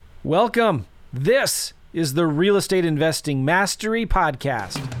Welcome. This is the Real Estate Investing Mastery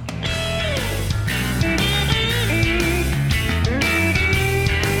Podcast.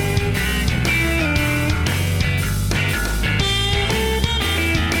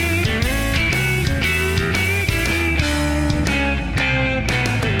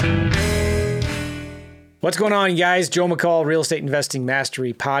 What's going on, guys? Joe McCall, Real Estate Investing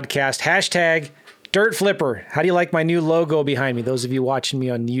Mastery Podcast. Hashtag Dirt Flipper. How do you like my new logo behind me? Those of you watching me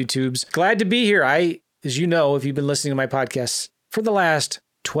on YouTube's. Glad to be here. As you know, if you've been listening to my podcasts for the last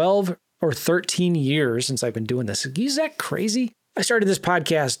 12 or 13 years since I've been doing this. Is that crazy? I started this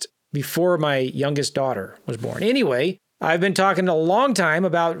podcast before my youngest daughter was born. Anyway, I've been talking a long time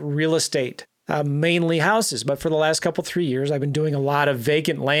about real estate. Mainly houses, but for the last 3 years, I've been doing a lot of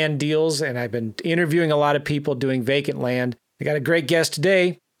vacant land deals, and I've been interviewing a lot of people doing vacant land. I got a great guest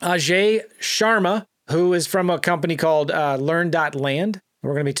today, Ajay Sharma, who is from a company called Learn.land.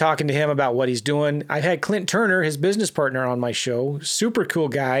 We're going to be talking to him about what he's doing. I've had Clint Turner, his business partner, on my show. Super cool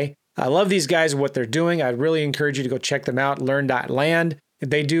guy. I love these guys and what they're doing. I'd really encourage you to go check them out, Learn.land.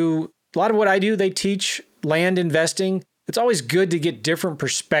 They do a lot of what I do. They teach land investing. It's always good to get different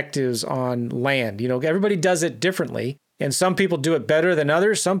perspectives on land. You know, everybody does it differently, and some people do it better than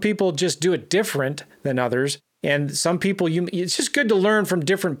others. Some people just do it different than others. And some people, it's just good to learn from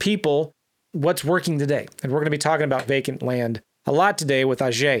different people what's working today. And we're going to be talking about vacant land a lot today with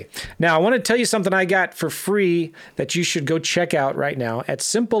Ajay. Now, I want to tell you something I got for free that you should go check out right now at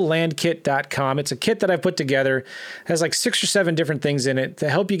simplelandkit.com. It's a kit that I put together. It has like 6 or 7 different things in it to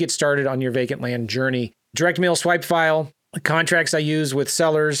help you get started on your vacant land journey. Direct mail swipe file, the contracts I use with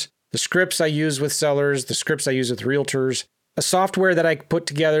sellers, the scripts I use with sellers, the scripts I use with realtors, a software that I put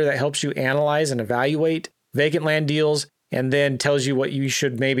together that helps you analyze and evaluate vacant land deals, and then tells you what you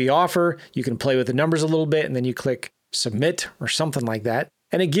should maybe offer. You can play with the numbers a little bit, and then you click submit or something like that.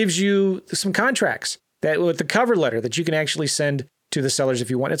 And it gives you some contracts that with the cover letter that you can actually send to the sellers if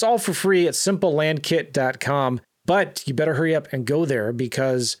you want. It's all for free at simplelandkit.com, but you better hurry up and go there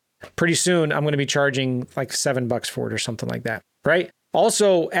because pretty soon I'm going to be charging like $7 for it or something like that, right?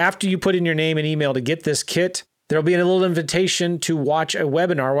 Also, after you put in your name and email to get this kit, there'll be a little invitation to watch a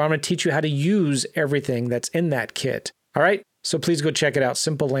webinar where I'm going to teach you how to use everything that's in that kit. All right? So please go check it out,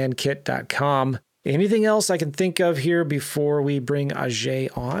 simplelandkit.com. Anything else I can think of here before we bring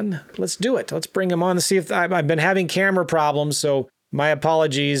Ajay on? Let's do it. Let's bring him on to see if I've been having camera problems, so my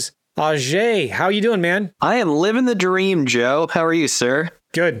apologies. Ajay, how you doing, man? I am living the dream, Joe. How are you, sir?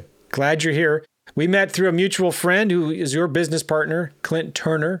 Good. Glad you're here. We met through a mutual friend who is your business partner, Clint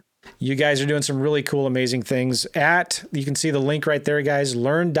Turner. You guys are doing some really cool, amazing things you can see the link right there, guys,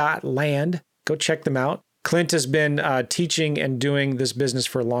 learn.land. Go check them out. Clint has been teaching and doing this business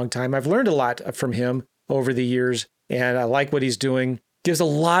for a long time. I've learned a lot from him over the years, and I like what he's doing. Gives a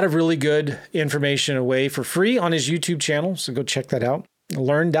lot of really good information away for free on his YouTube channel, so go check that out,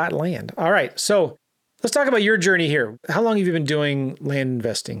 learn.land. All right, so let's talk about your journey here. How long have you been doing land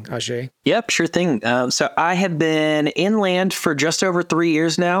investing, Ajay? Yep, sure thing. So I have been in land for just over 3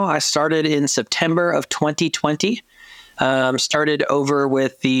 years now. I started in September of 2020. Started over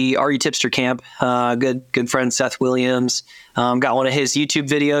with the Are You Tipster camp. Good friend Seth Williams. Got one of his YouTube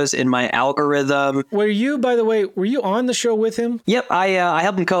videos in my algorithm. Were you on the show with him? Yep, I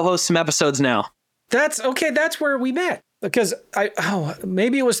helped him co-host some episodes now. That's okay. That's where we met because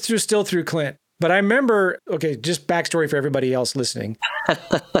maybe it was still through Clint. But I remember, just backstory for everybody else listening.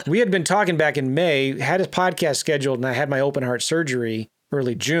 We had been talking back in May, had a podcast scheduled, and I had my open heart surgery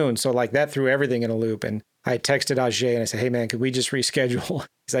early June. So like that threw everything in a loop. And I texted Ajay and I said, hey man, could we just reschedule?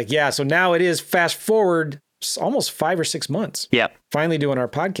 He's like, yeah. So now it is fast forward almost 5 or 6 months. Yeah. Finally doing our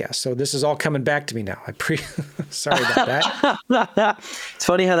podcast. So this is all coming back to me now. Sorry about that. It's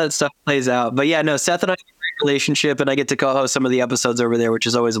funny how that stuff plays out. But yeah, no, Seth and I have a great relationship and I get to co-host some of the episodes over there, which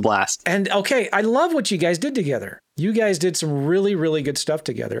is always a blast. And I love what you guys did together. You guys did some really, really good stuff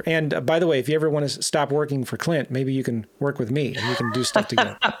together. And by the way, if you ever want to stop working for Clint, maybe you can work with me and we can do stuff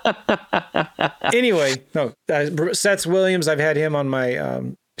together. Anyway, Seth Williams, I've had him on my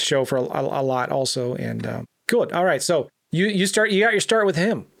show for a lot also. And good. All right. So you got your start with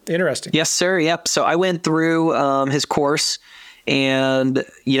him. Interesting. Yes, sir. Yep. So I went through his course. And,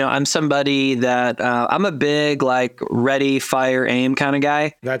 I'm somebody that I'm a big ready, fire, aim kind of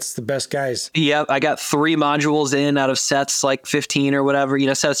guy. That's the best guys. Yep. I got 3 modules in out of Seth's 15 or whatever.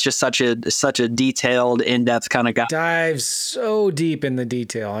 Seth's just such a detailed, in-depth kind of guy. Dives so deep in the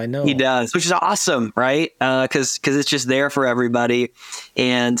detail. I know. He does, which is awesome, right? Because it's just there for everybody.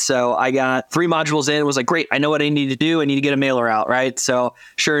 And so I got 3 modules in. It was great. I know what I need to do. I need to get a mailer out, right? So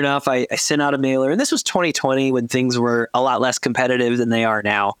sure enough, I sent out a mailer. And this was 2020 when things were a lot less competitive than they are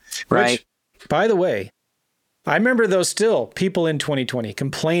now, right? Which, by the way, I remember those still people in 2020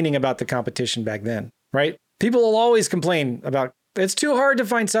 complaining about the competition back then, right? People will always complain about it's too hard to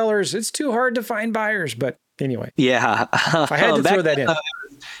find sellers. It's too hard to find buyers. But anyway, yeah, I had to throw that in.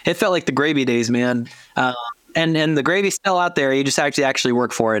 It felt like the gravy days, man. And the gravy's still out there. You just actually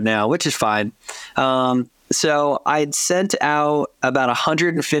work for it now, which is fine. So I'd sent out about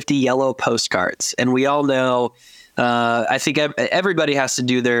 150 yellow postcards, and we all know. I think everybody has to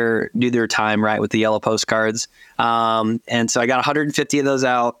do their time right with the yellow postcards. And so I got 150 of those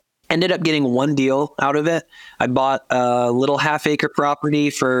out. Ended up getting one deal out of it. I bought a little half-acre property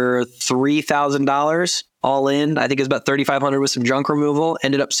for $3,000 all in. I think it was about $3,500 with some junk removal.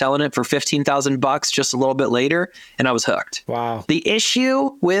 Ended up selling it for $15,000 just a little bit later, and I was hooked. Wow. The issue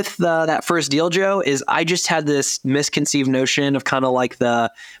with that first deal, Joe, is I just had this misconceived notion of kind of like the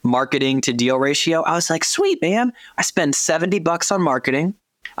marketing to deal ratio. I was like, sweet, man. I spend $70 on marketing.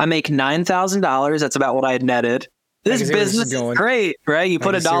 I make $9,000. That's about what I had netted. This business is great, right? You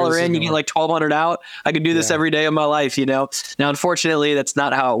put $1 in, you get like $1,200 out. I could do this every day of my life, you know? Now, unfortunately, that's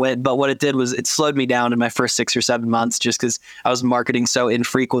not how it went. But what it did was it slowed me down in my first 6 or 7 months just because I was marketing so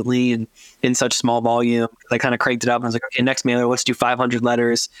infrequently and in such small volume. I kind of cranked it up. And I was like, okay, next mailer, let's do 500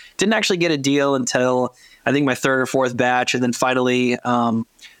 letters. Didn't actually get a deal until I think my third or fourth batch. And then finally found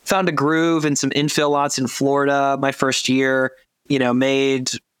a groove in some infill lots in Florida my first year, you know, made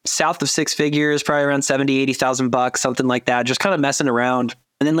south of 6 figures, probably around 70, 80,000 bucks, something like that, just kind of messing around.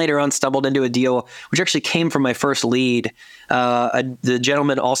 And then later on stumbled into a deal, which actually came from my first lead. The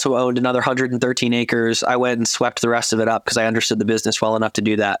gentleman also owned another 113 acres. I went and swept the rest of it up because I understood the business well enough to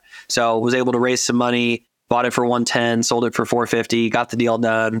do that. So was able to raise some money, bought it for 110, sold it for 450, got the deal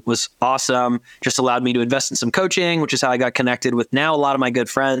done, was awesome. Just allowed me to invest in some coaching, which is how I got connected with now a lot of my good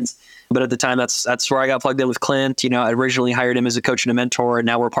friends. But at the time, that's where I got plugged in with Clint. You know, I originally hired him as a coach and a mentor, and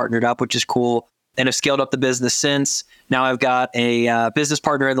now we're partnered up, which is cool. And have scaled up the business since. Now I've got a business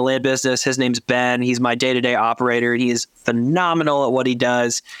partner in the land business. His name's Ben. He's my day-to-day operator. He is phenomenal at what he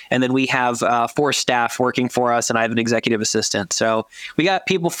does. And then we have 4 staff working for us, and I have an executive assistant. So we got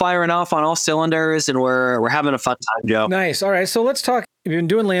people firing off on all cylinders, and we're having a fun time, Joe. Nice. All right. So let's talk. You've been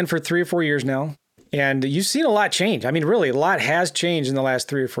doing land for 3 or 4 years now, and you've seen a lot change. I mean, really, a lot has changed in the last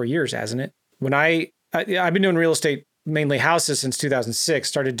 3 or 4 years, hasn't it? When I've been doing real estate, mainly houses, since 2006.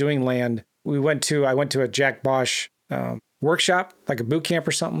 Started doing land. I went to a Jack Bosch workshop, like a boot camp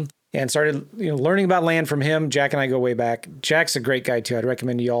or something, and started learning about land from him. Jack and I go way back. Jack's a great guy too. I'd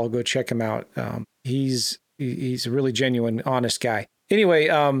recommend you all go check him out. He's a really genuine, honest guy. Anyway,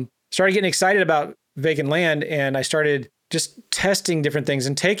 started getting excited about vacant land, and I started just testing different things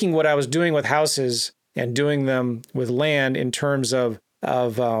and taking what I was doing with houses and doing them with land in terms of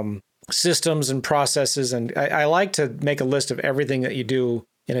systems and processes. And I like to make a list of everything that you do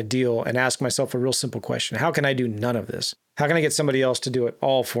in a deal and ask myself a real simple question. How can I do none of this? How can I get somebody else to do it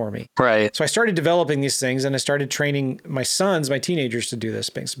all for me? Right. So I started developing these things, and I started training my sons, my teenagers, to do these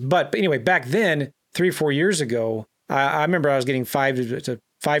things. But anyway, back then, 3 or 4 years ago, I remember I was getting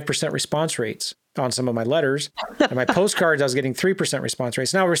 5% response rates on some of my letters. And my postcards, I was getting 3% response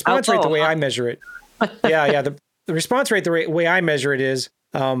rates. Now, response rate, the way I measure it, the response rate, the way I measure it is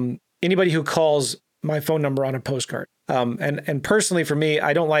anybody who calls my phone number on a postcard. And personally for me,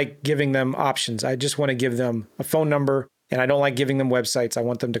 I don't like giving them options. I just want to give them a phone number, and I don't like giving them websites. I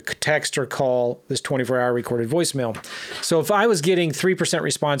want them to text or call this 24-hour recorded voicemail. So if I was getting 3%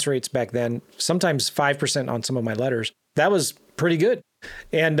 response rates back then, sometimes 5% on some of my letters, that was pretty good.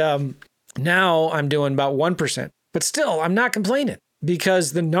 And now I'm doing about 1%. But still, I'm not complaining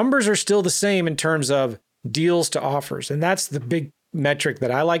because the numbers are still the same in terms of deals to offers. And that's the big metric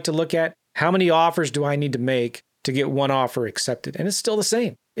that I like to look at. How many offers do I need to make to get one offer accepted? And it's still the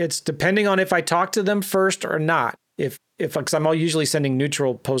same. It's depending on if I talk to them first or not. Because I'm usually sending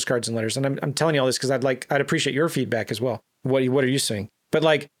neutral postcards and letters. And I'm telling you all this because I'd appreciate your feedback as well. What are you saying?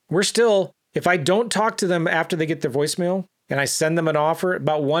 But we're still, if I don't talk to them after they get their voicemail and I send them an offer,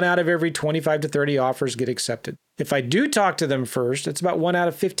 about 1 out of every 25 to 30 offers get accepted. If I do talk to them first, it's about 1 out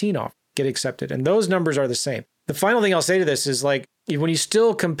of 15 offers get accepted. And those numbers are the same. The final thing I'll say to this is when you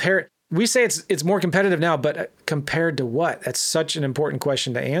still compare, we say it's more competitive now, but compared to what? That's such an important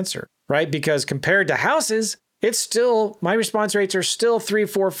question to answer, right? Because compared to houses, it's still, my response rates are still 3,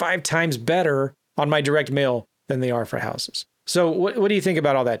 4, 5 times better on my direct mail than they are for houses. So what do you think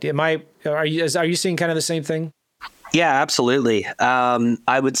about all that? Are you seeing kind of the same thing? Yeah, absolutely.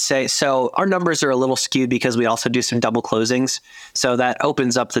 I would say so. Our numbers are a little skewed because we also do some double closings. So that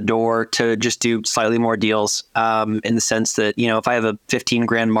opens up the door to just do slightly more deals in the sense that, if I have a 15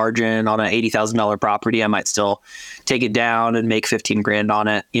 grand margin on an $80,000 property, I might still take it down and make 15 grand on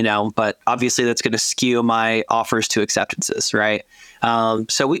it, but obviously that's going to skew my offers to acceptances, right?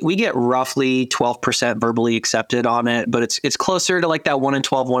 So we get roughly 12% verbally accepted on it, but it's closer to like that 1 in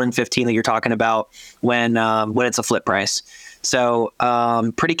 12, 1 in 15 that you're talking about when it's a flip price. So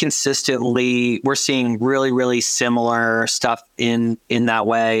pretty consistently, we're seeing really, really similar stuff in that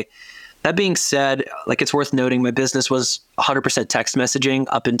way. That being said, like it's worth noting, my business was 100% text messaging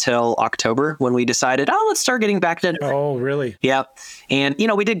up until October when we decided, let's start getting back to. Oh, really? Yeah. And,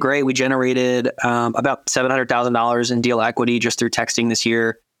 we did great. We generated about $700,000 in deal equity just through texting this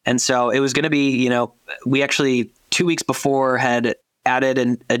year. And so it was going to be, we actually 2 weeks before had added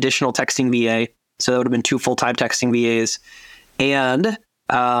an additional texting VA. So that would have been 2 full-time texting VAs and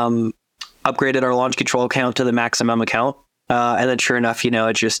upgraded our launch control account to the maximum account. And then sure enough,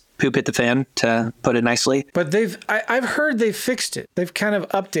 it just poop hit the fan, to put it nicely. But I've heard they fixed it. They've kind of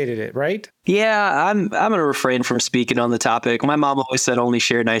updated it, right? Yeah, I'm going to refrain from speaking on the topic. My mom always said only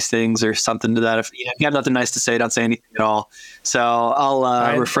share nice things or something to that. If you have nothing nice to say, don't say anything at all. So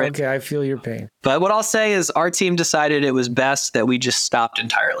I'll refrain. Okay, I feel your pain. But what I'll say is our team decided it was best that we just stopped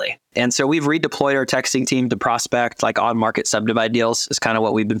entirely. And so we've redeployed our texting team to prospect like on-market subdivide deals is kind of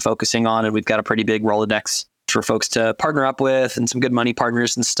what we've been focusing on. And we've got a pretty big Rolodex for folks to partner up with and some good money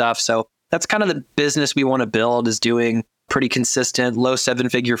partners and stuff. So that's kind of the business we want to build, is doing pretty consistent low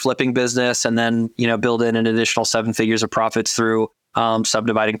 7-figure flipping business, and then, build in an additional 7 figures of profits through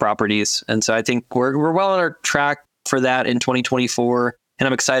subdividing properties. And so I think we're well on our track for that in 2024. And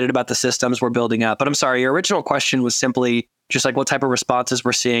I'm excited about the systems we're building up. But I'm sorry, your original question was simply just like what type of responses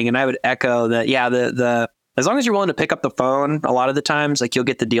we're seeing. And I would echo that, yeah, the as long as you're willing to pick up the phone, a lot of the times, like you'll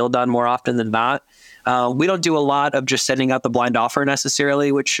get the deal done more often than not. We don't do a lot of just sending out the blind offer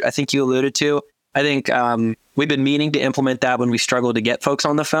necessarily, which I think you alluded to. I think we've been meaning to implement that when we struggle to get folks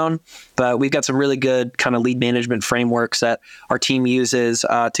on the phone, but we've got some really good kind of lead management frameworks that our team uses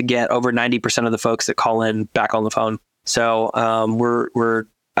to get over 90% of the folks that call in back on the phone. So I want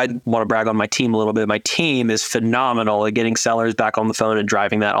to brag on my team a little bit. My team is phenomenal at getting sellers back on the phone and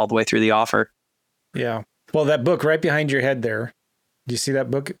driving that all the way through the offer. Yeah. Well, that book right behind your head there. Do you see that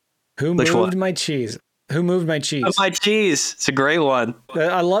book? Who Which Moved one? My Cheese? Who Moved My Cheese? Oh, my cheese. It's a great one.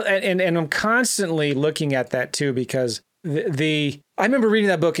 I love, and I'm constantly looking at that too, because I remember reading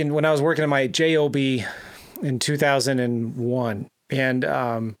that book when I was working at my job in 2001, and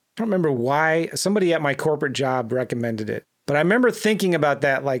I don't remember why somebody at my corporate job recommended it, but I remember thinking about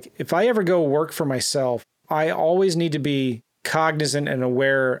that. Like, if I ever go work for myself, I always need to be cognizant and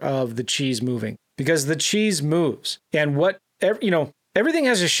aware of the cheese moving, because the cheese moves, and everything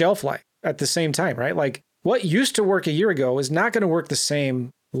has a shelf life at the same time, right? Like what used to work a year ago is not going to work the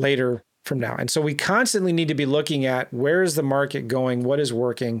same later from now. And so we constantly need to be looking at where is the market going, what is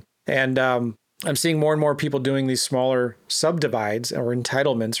working. And I'm seeing more and more people doing these smaller subdivides or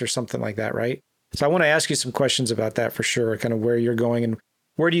entitlements or something like that, right? So I want to ask you some questions about that for sure, kind of where you're going and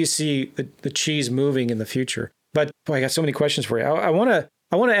where do you see the cheese moving in the future? But boy, I got so many questions for you. I want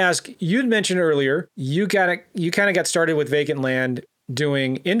to ask, you'd mentioned earlier, you kind of got started with vacant land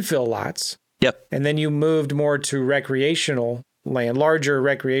doing infill lots. Yep. And then you moved more to recreational land, larger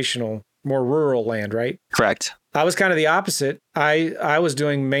recreational, more rural land, right? Correct. I was kind of the opposite. I was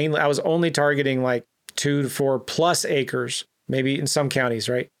doing I was only targeting like 2 to 4 plus acres, maybe in some counties,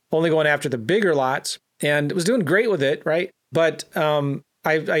 right? Only going after the bigger lots, and was doing great with it, right? But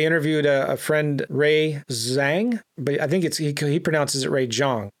I interviewed a friend, Ray Zhang, but I think he pronounces it Ray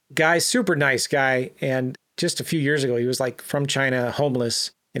Zhang. Guy, super nice guy. And just a few years ago, he was like from China,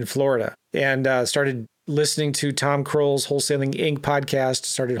 homeless in Florida, and started listening to Tom Kroll's Wholesaling Inc. podcast,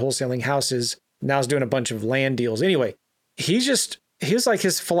 started wholesaling houses. Now he's doing a bunch of land deals. Anyway, he was like,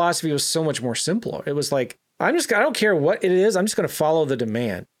 his philosophy was so much more simple. It was like, I don't care what it is. I'm just going to follow the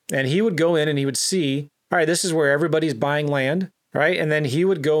demand. And he would go in and he would see, all right, this is where everybody's buying land, right? And then he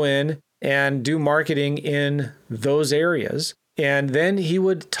would go in and do marketing in those areas. And then he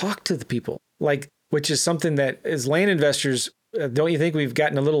would talk to the people, which is something that as land investors, don't you think we've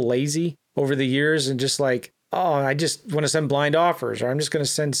gotten a little lazy over the years and just like, oh, I just want to send blind offers, or I'm just going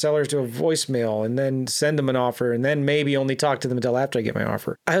to send sellers to a voicemail and then send them an offer and then maybe only talk to them until after I get my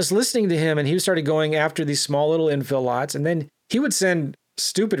offer. I was listening to him and he started going after these small little infill lots, and then he would send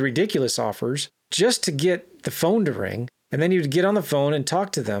stupid, ridiculous offers just to get the phone to ring. And then he would get on the phone and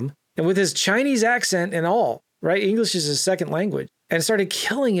talk to them. And with his Chinese accent and all, right? English is his second language. and started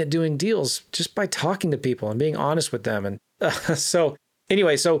killing it doing deals just by talking to people and being honest with them. And so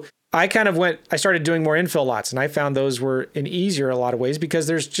I started doing more infill lots, and I found those were easier in a lot of ways because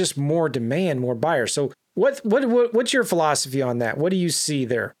there's just more demand, more buyers. So what's your philosophy on that? What do you see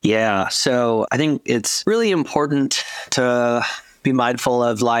there? Yeah. So I think it's really important to be mindful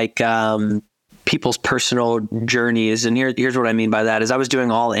of people's personal journeys. And here's what I mean by that is I was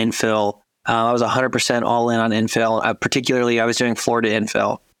doing all infill. I was 100% all in on infill. Particularly, I was doing Florida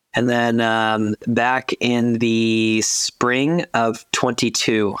infill. And then back in the spring of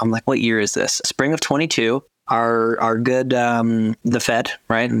 22, I'm like, what year is this? Spring of 22, our good, the Fed,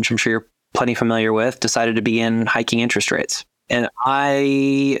 right, which I'm sure you're plenty familiar with, decided to begin hiking interest rates. And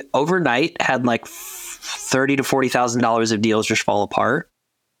I overnight had like $30,000 to $40,000 of deals just fall apart.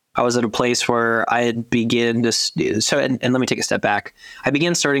 I was at a place where I had begun to, and let me take a step back. I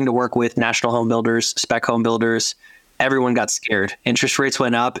began starting to work with national home builders, spec home builders. Everyone got scared. Interest rates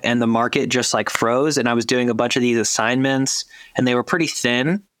went up and the market just like froze. And I was doing a bunch of these assignments and they were pretty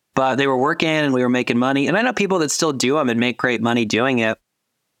thin, but they were working and we were making money. And I know people that still do them and make great money doing it.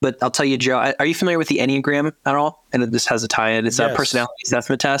 But I'll tell you, Joe, are you familiar with the Enneagram at all? And this has a tie-in. It's a personality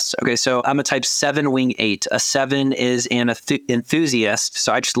assessment test. Okay, so I'm a type 7 wing 8. A 7 is an enthusiast.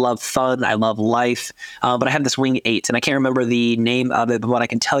 So I just love fun. I love life. But I have this wing 8, and I can't remember the name of it. But what I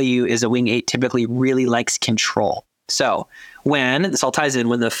can tell you is a wing 8 typically really likes control. So this all ties in,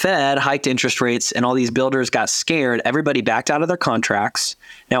 when the Fed hiked interest rates and all these builders got scared, everybody backed out of their contracts.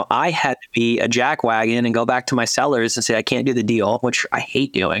 Now I had to be a jackwagon and go back to my sellers and say, I can't do the deal, which I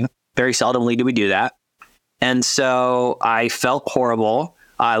hate doing. Very seldomly do we do that. And so I felt horrible.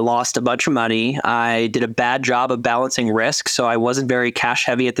 I lost a bunch of money. I did a bad job of balancing risk. So I wasn't very cash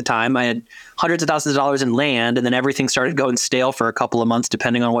heavy at the time. I had hundreds of thousands of dollars in land, and then everything started going stale for a couple of months,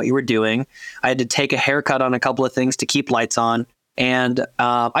 depending on what you were doing. I had to take a haircut on a couple of things to keep lights on. And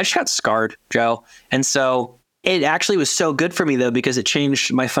I just got scarred, Joe. And so it actually was so good for me, though, because it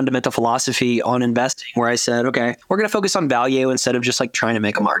changed my fundamental philosophy on investing, where I said, okay, we're going to focus on value instead of just like trying to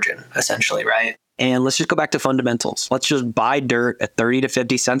make a margin, essentially, right? And let's just go back to fundamentals. Let's just buy dirt at 30 to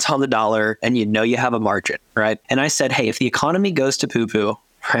 50 cents on the dollar, and you have a margin, right? And I said, hey, if the economy goes to poo-poo,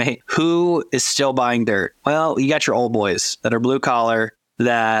 right, who is still buying dirt? Well, you got your old boys that are blue collar,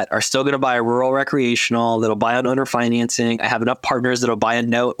 that are still going to buy a rural recreational, that'll buy on owner financing. I have enough partners that'll buy a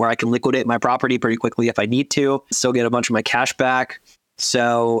note where I can liquidate my property pretty quickly if I need to, still get a bunch of my cash back.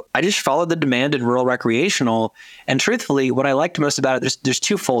 So I just followed the demand in rural recreational. And truthfully, what I liked most about it, there's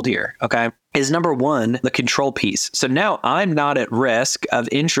twofold here, okay, is number one, the control piece. So now I'm not at risk of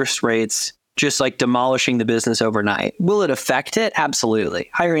interest rates just like demolishing the business overnight. Will it affect it? Absolutely.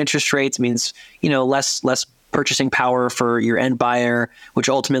 Higher interest rates means, less purchasing power for your end buyer, which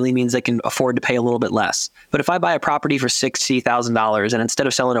ultimately means they can afford to pay a little bit less. But if I buy a property for $60,000 and instead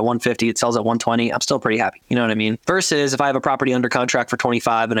of selling at $150,000, it sells at $120,000, I'm still pretty happy. You know what I mean? Versus if I have a property under contract for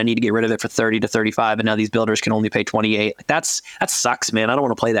 $25,000 and I need to get rid of it for $30,000 to $35,000, and now these builders can only pay $28,000. That sucks, man. I don't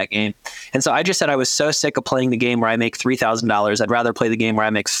want to play that game. And so I just said I was so sick of playing the game where I make $3,000. I'd rather play the game where I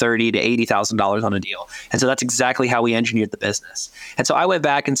make $30,000 to $80,000 on a deal. And so that's exactly how we engineered the business. And so I went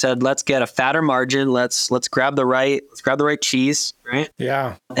back and said, let's get a fatter margin. Let's grab the right cheese, right?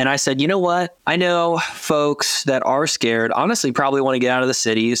 Yeah. And I said, you know what? I know folks that are scared, honestly, probably want to get out of the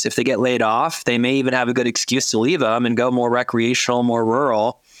cities. If they get laid off, they may even have a good excuse to leave them and go more recreational, more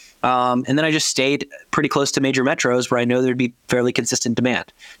rural. And then I just stayed pretty close to major metros where I know there'd be fairly consistent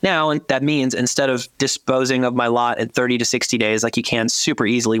demand. Now, that means instead of disposing of my lot in 30 to 60 days, like you can super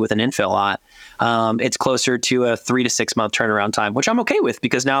easily with an infill lot, it's closer to a 3 to 6 month turnaround time, which I'm okay with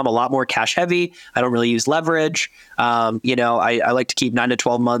because now I'm a lot more cash heavy. I don't really use leverage. I like to keep 9 to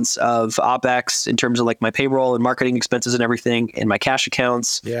 12 months of OpEx in terms of like my payroll and marketing expenses and everything in my cash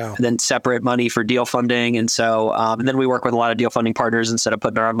accounts. Yeah. And then separate money for deal funding. And so, and then we work with a lot of deal funding partners instead of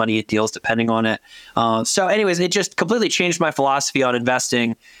putting our own money at deals, depending on it. So anyways, it just completely changed my philosophy on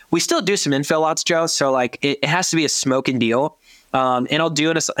investing. We still do some infill lots, Joe. So like it has to be a smoking deal. And I'll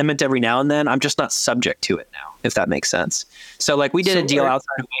do an assignment every now and then. I'm just not subject to it now, if that makes sense. So like we did a deal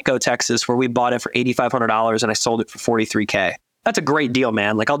outside of Waco, Texas, where we bought it for $8,500 and I sold it for $43,000. That's a great deal,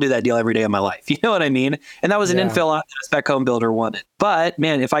 man. Like I'll do that deal every day of my life. You know what I mean? And that was an infill lot that a spec home builder wanted. But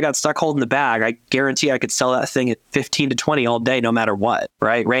man, if I got stuck holding the bag, I guarantee I could sell that thing at 15 to 20 all day, no matter what,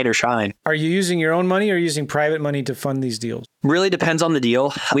 right? Rain or shine. Are you using your own money or using private money to fund these deals? Really depends on the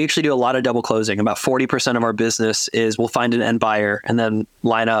deal. We actually do a lot of double closing. About 40% of our business is we'll find an end buyer and then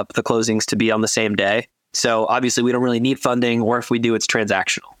line up the closings to be on the same day. So obviously we don't really need funding, or if we do, it's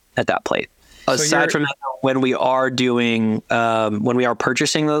transactional at that plate. Aside from that, when we are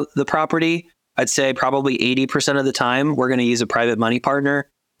purchasing the property, I'd say probably 80% of the time, we're going to use a private money partner.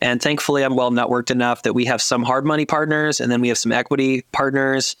 And thankfully, I'm well networked enough that we have some hard money partners and then we have some equity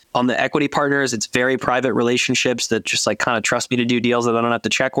partners. On the equity partners, it's very private relationships that just like kind of trust me to do deals that I don't have to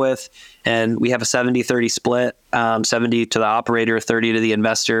check with. And we have a 70-30 split, 70 to the operator, 30 to the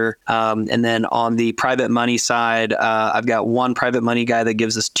investor. And then on the private money side, I've got one private money guy that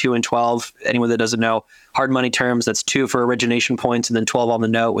gives us 2 and 12. Anyone that doesn't know, hard money terms, that's 2 for origination points and then 12 on the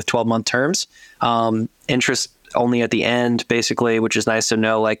note with 12-month terms. Interest only at the end, basically, which is nice to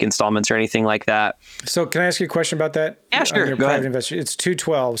know, like installments or anything like that. So can I ask you a question about that? Yeah, sure. Your Go private ahead. investor, it's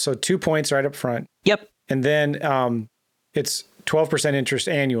 212, so 2 points right up front. Yep. And then it's 12% interest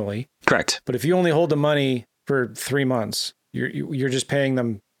annually. Correct. But if you only hold the money for 3 months, you're just paying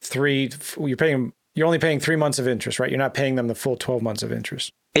them you're only paying 3 months of interest, right? You're not paying them the full 12 months of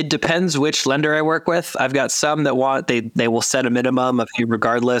interest. It depends which lender I work with. I've got some that they will set a minimum of,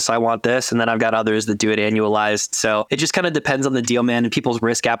 regardless, I want this. And then I've got others that do it annualized. So it just kind of depends on the deal, man. And people's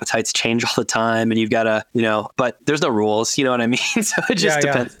risk appetites change all the time. And you've got to, but there's no rules, you know what I mean? So it just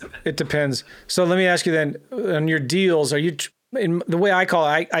depends. Yeah. It depends. So let me ask you then, on your deals, are you, in the way I call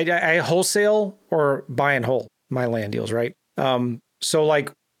it, I wholesale or buy and hold my land deals, right? So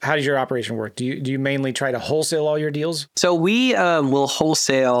like, how does your operation work? Do you mainly try to wholesale all your deals? So we will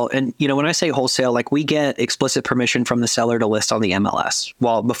wholesale. And, when I say wholesale, like we get explicit permission from the seller to list on the MLS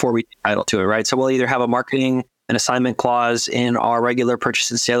before we title to it, right? So we'll either have a marketing and assignment clause in our regular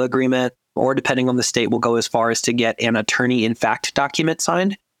purchase and sale agreement, or depending on the state, we'll go as far as to get an attorney in fact document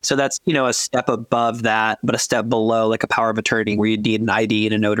signed. So that's, a step above that, but a step below like a power of attorney where you need an ID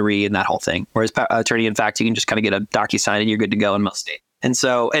and a notary and that whole thing. Whereas attorney in fact, you can just kind of get a DocuSign and you're good to go in most states. And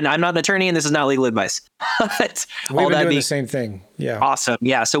so, and I'm not an attorney and this is not legal advice. We've been doing the same thing. Yeah. Awesome.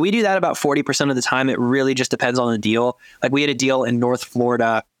 Yeah. So we do that about 40% of the time. It really just depends on the deal. Like we had a deal in North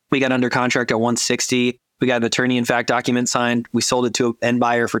Florida. We got under contract at 160. We got an attorney in fact document signed. We sold it to an end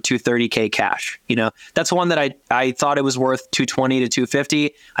buyer for $230K cash. That's one that I thought it was worth $220 to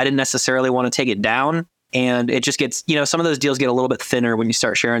 $250. I didn't necessarily want to take it down. And it just gets, some of those deals get a little bit thinner when you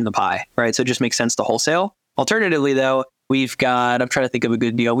start sharing the pie, right? So it just makes sense to wholesale. Alternatively, though, I'm trying to think of a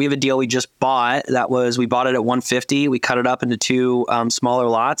good deal. We have a deal we just bought we bought it at 150. We cut it up into 2 smaller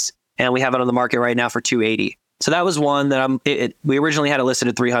lots and we have it on the market right now for 280. So that was one that we originally had it listed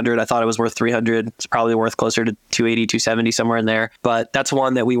at 300. I thought it was worth 300. It's probably worth closer to 280, 270, somewhere in there. But that's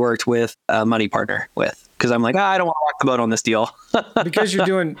one that we worked with a money partner with because I'm like, I don't want to rock the boat on this deal. because you're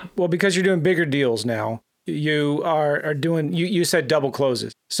doing bigger deals now. You are doing, you said double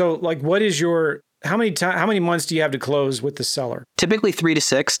closes. So like, what is how many months do you have to close with the seller? Typically 3 to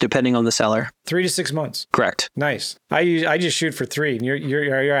 6, depending on the seller. 3 to 6 months. Correct. Nice. I just shoot for 3, and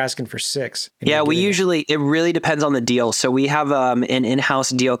you're asking for 6. Yeah, it really depends on the deal. So we have an in-house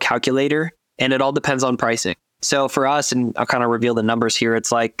deal calculator, and it all depends on pricing. So for us, and I'll kind of reveal the numbers here.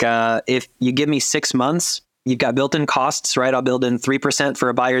 It's like if you give me 6 months, you've got built-in costs, right? I'll build in 3% for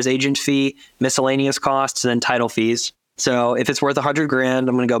a buyer's agent fee, miscellaneous costs, and then title fees. So if it's worth $100,000, I'm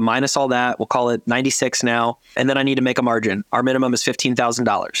going to go minus all that. We'll call it 96 now. And then I need to make a margin. Our minimum is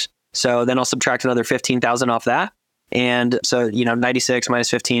 $15,000. So then I'll subtract another $15,000 off that. And so, 96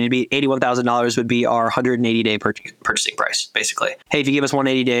 minus 15, it'd be $81,000 would be our 180-day purchasing price, basically. Hey, if you give us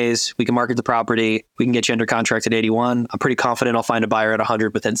 180 days, we can market the property. We can get you under contract at 81. I'm pretty confident I'll find a buyer at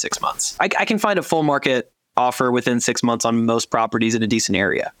 100 within 6 months. I can find a full market offer within 6 months on most properties in a decent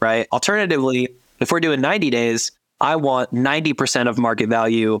area, right? Alternatively, if we're doing 90 days, I want 90% of market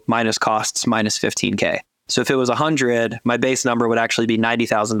value minus costs minus 15K. So if it was 100, my base number would actually be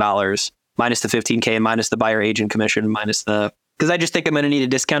 $90,000 minus the 15K, minus the buyer agent commission, because I just think I'm going to need to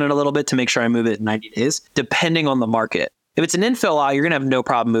discount it a little bit to make sure I move it in 90 days, depending on the market. If it's an infill lot, you're going to have no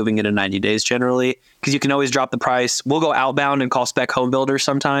problem moving it in 90 days generally, because you can always drop the price. We'll go outbound and call spec home builders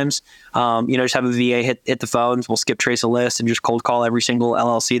sometimes. Just have a VA hit the phones. We'll skip trace a list and just cold call every single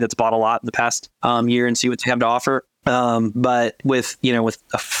LLC that's bought a lot in the past year and see what they have to offer. But with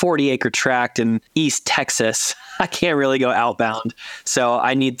a 40-acre tract in East Texas, I can't really go outbound. So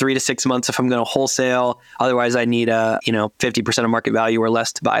I need 3 to 6 months if I'm going to wholesale. Otherwise, I need 50% of market value or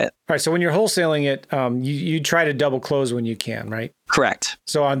less to buy it. All right. So when you're wholesaling it, you try to double close when you can, right? Correct.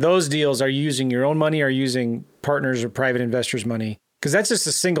 So on those deals, are you using your own money or using partners or private investors' money? Because that's just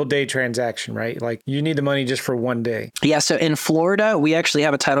a single day transaction, right? Like you need the money just for one day. Yeah. So in Florida, we actually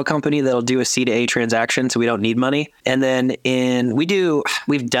have a title company that'll do a C to A transaction. So we don't need money. And then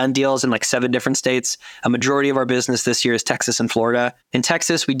we've done deals in like 7 different states. A majority of our business this year is Texas and Florida. In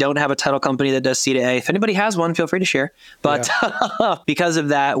Texas, we don't have a title company that does C to A. If anybody has one, feel free to share. But because of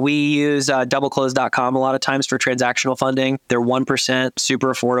that, we use doubleclose.com a lot of times for transactional funding. They're 1%,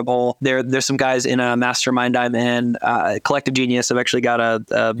 super affordable. There's some guys in a mastermind I'm in, Collective Genius. I've actually got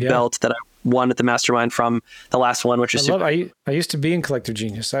a belt that I won at the mastermind from the last one, which is I used to be in Collective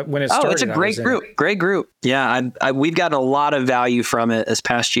Genius when it started. Oh, it's a great group. Yeah, we've gotten a lot of value from it this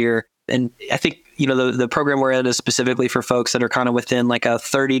past year. And I think, the program we're in is specifically for folks that are kind of within like a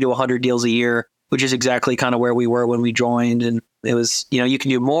 30 to 100 deals a year, which is exactly kind of where we were when we joined. And it was, you can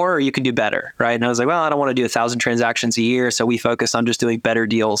do more or you can do better, right? And I was like, well, I don't want to do 1,000 transactions a year. So we focus on just doing better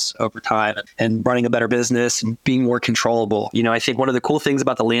deals over time and running a better business and being more controllable. I think one of the cool things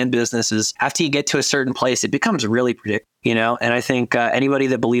about the land business is after you get to a certain place, it becomes really predictable, And I think anybody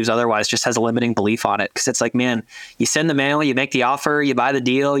that believes otherwise just has a limiting belief on it. Because it's like, man, you send the mail, you make the offer, you buy the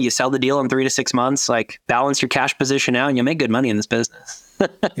deal, you sell the deal in 3 to 6 months, like balance your cash position out and you'll make good money in this business.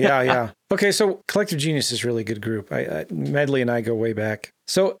 Yeah. Okay, so Collective Genius is a really good group. Medley and I go way back.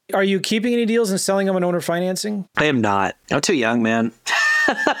 So are you keeping any deals and selling them on owner financing? I am not. I'm too young, man.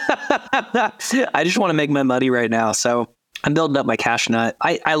 I just want to make my money right now. So I'm building up my cash nut.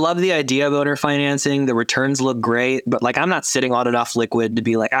 I love the idea of owner financing. The returns look great, but like I'm not sitting on enough liquid to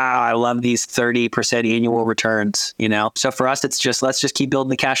be like, I love these 30% annual returns, So for us, it's just, let's just keep building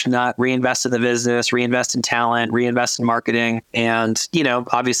the cash nut, reinvest in the business, reinvest in talent, reinvest in marketing, and,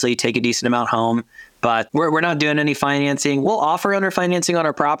 obviously take a decent amount home. But we're not doing any financing. We'll offer owner financing on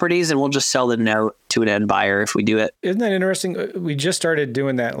our properties and we'll just sell the note to an end buyer if we do it. Isn't that interesting? We just started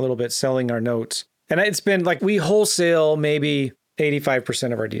doing that a little bit, selling our notes. And it's been like we wholesale maybe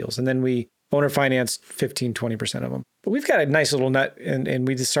 85% of our deals, and then we owner finance 15, 20% of them. But we've got a nice little nut, and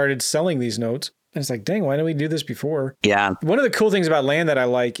we just started selling these notes. And it's like, dang, why didn't we do this before? Yeah. One of the cool things about land that I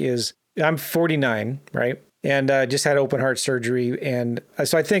like is I'm 49, right? And just had open heart surgery. And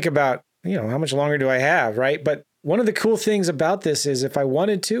so I think about, how much longer do I have, right? But one of the cool things about this is if I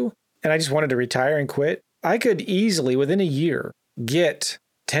wanted to, and I just wanted to retire and quit, I could easily, within a year, get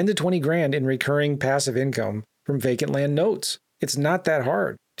 10 to 20 grand in recurring passive income from vacant land notes. It's not that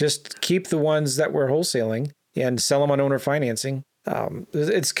hard. Just keep the ones that we're wholesaling and sell them on owner financing.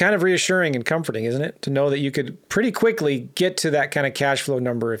 It's kind of reassuring and comforting, isn't it? To know that you could pretty quickly get to that kind of cash flow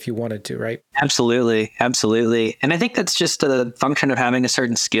number if you wanted to, right? Absolutely. And I think that's just a function of having a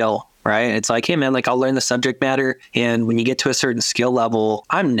certain skill, right? It's like, hey man, like I'll learn the subject matter. And when you get to a certain skill level,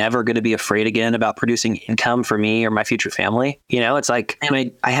 I'm never going to be afraid again about producing income for me or my future family. It's like,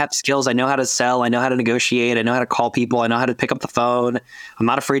 man, I have skills. I know how to sell. I know how to negotiate. I know how to call people. I know how to pick up the phone. I'm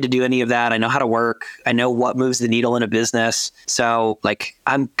not afraid to do any of that. I know how to work. I know what moves the needle in a business. So like,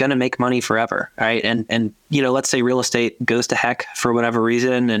 I'm going to make money forever. Right. And let's say real estate goes to heck for whatever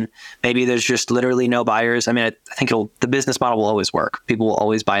reason, and maybe there's just literally no buyers. I mean, I think the business model will always work. People will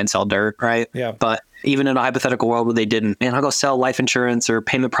always buy and sell dirt, right? Yeah. But even in a hypothetical world where they didn't, man, I'll go sell life insurance or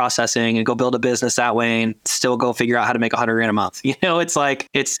payment processing and go build a business that way and still go figure out how to make $100,000 a month. It's like,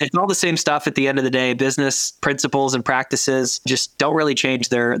 it's all the same stuff at the end of the day. Business principles and practices just don't really change.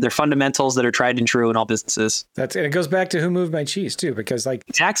 They're fundamentals that are tried and true in all businesses. And it goes back to who moved my cheese too, because like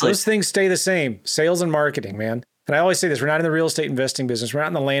exactly those things stay the same. Sales and marketing, man. And I always say this, we're not in the real estate investing business. We're not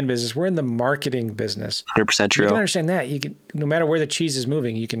in the land business. We're in the marketing business. 100% true. You can understand that. You can, no matter where the cheese is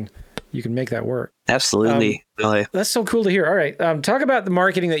moving, you can make that work. Absolutely. Really. That's so cool to hear. All right. Talk about the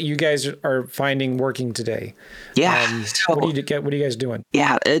marketing that you guys are finding working today. Yeah. What are you guys doing?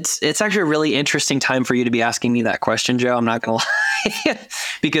 Yeah, it's actually a really interesting time for you to be asking me that question, Joe. I'm not going to lie.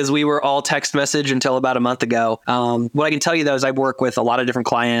 Because we were all text message until about a month ago. What I can tell you though is I work with a lot of different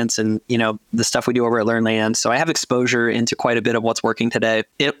clients and, the stuff we do over at Learn Land. So I have exposure into quite a bit of what's working today.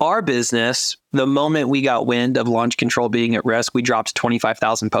 In our business, the moment we got wind of launch control being at risk, we dropped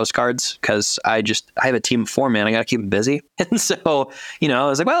 25,000 postcards because I have a team of 4, man. I got to keep them busy. And so, I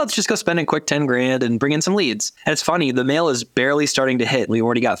was like, well, let's just go spend a quick 10 grand and bring in some leads. And it's funny, the mail is barely starting to hit. We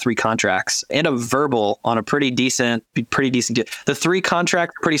already got 3 contracts and a verbal on a pretty decent deal. The 3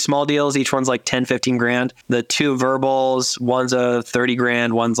 contracts, pretty small deals. Each one's like 10, 15 grand. The 2 verbals, one's a 30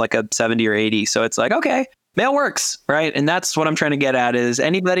 grand, one's like a 70 or 80. So it's like, okay. Mail works, right? And that's what I'm trying to get at is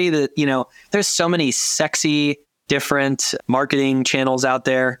anybody that, there's so many sexy, different marketing channels out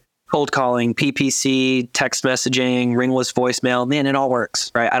there. cold calling, PPC, text messaging, ringless voicemail, man, it all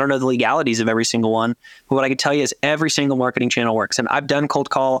works, right? I don't know the legalities of every single one, but what I can tell you is every single marketing channel works. And I've done cold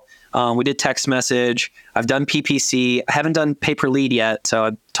call. We did text message. I've done PPC. I haven't done pay per lead yet. So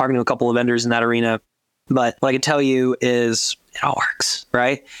I'm talking to a couple of vendors in that arena. But what I can tell you is it all works,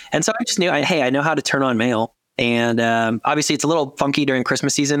 right? And so I just knew, hey, I know how to turn on mail. And obviously, it's a little funky during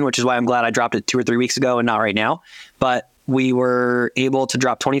Christmas season, which is why I'm glad I dropped it 2 or 3 weeks ago and not right now. But we were able to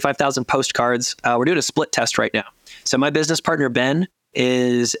drop 25,000 postcards. We're doing a split test right now. So my business partner, Ben,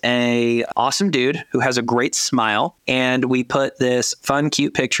 is a awesome dude who has a great smile. And we put this fun,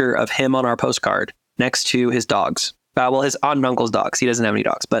 cute picture of him on our postcard next to his dogs. Well, his aunt and uncle's dogs. He doesn't have any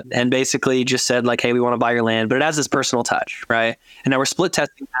dogs, and basically just said like, hey, we want to buy your land, but it has this personal touch, right? And now we're split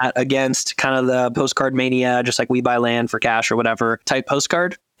testing that against kind of the postcard mania, just like we buy land for cash or whatever type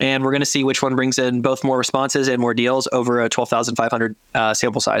postcard. And we're going to see which one brings in both more responses and more deals over a 12,500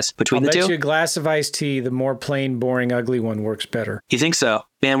 sample size between the two. I'll bet you a glass of iced tea, the more plain, boring, ugly one works better. You think so?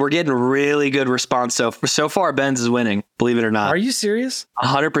 Man, we're getting really good response. So far, Ben's is winning, believe it or not. Are you serious?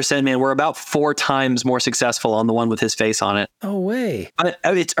 100%, man. We're about 4 times more successful on the one with his face on it. No way.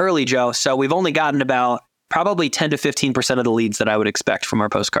 It's early, Joe. So we've only gotten about probably 10 to 15% of the leads that I would expect from our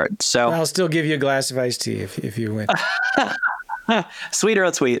postcard. So I'll still give you a glass of iced tea if you win. Sweet or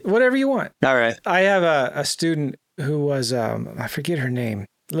unsweet? Whatever you want. All right. I have a student who was, I forget her name.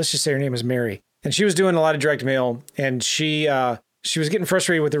 Let's just say her name is Mary. And she was doing a lot of direct mail, and she was getting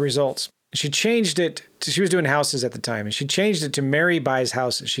frustrated with the results. She changed it she was doing houses at the time, and she changed it to Mary Buys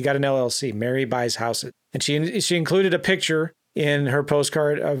Houses. She got an LLC, Mary Buys Houses. And she included a picture in her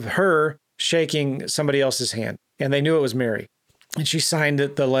postcard of her shaking somebody else's hand. And they knew it was Mary. And she signed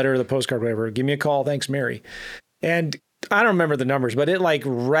the letter of the postcard, whatever. Give me a call. Thanks, Mary. And I don't remember the numbers, but it like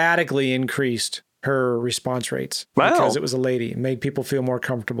radically increased her response rates. Wow. Because it was a lady. It made people feel more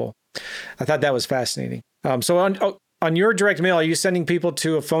comfortable. I thought that was fascinating. So on your direct mail, are you sending people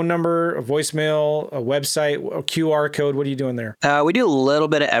to a phone number, a voicemail, a website, a QR code? What are you doing there? We do a little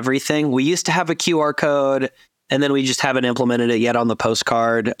bit of everything. We used to have a QR code, and then we just haven't implemented it yet on the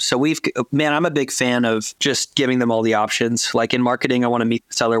postcard. So I'm a big fan of just giving them all the options. Like in marketing, I want to meet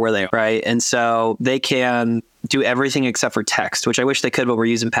the seller where they are, right? And so they can do everything except for text, which I wish they could, but we're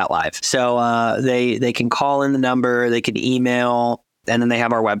using Pat Live. So they can call in the number, they can email, and then they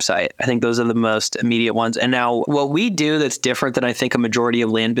have our website. I think those are the most immediate ones. And now what we do that's different than I think a majority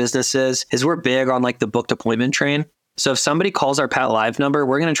of land businesses is we're big on like the booked appointment train. So if somebody calls our Pat Live number,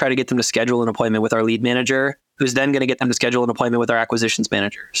 we're going to try to get them to schedule an appointment with our lead manager, who's then going to get them to schedule an appointment with our acquisitions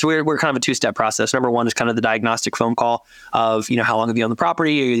manager. So we're kind of a 2-step process. Number one is kind of the diagnostic phone call of, how long have you owned the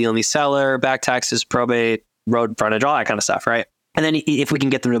property? Are you the only seller? Back taxes, probate, road frontage, all that kind of stuff, right? And then if we can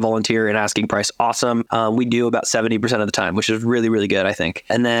get them to volunteer an asking price, awesome. We do about 70% of the time, which is really, really good, I think.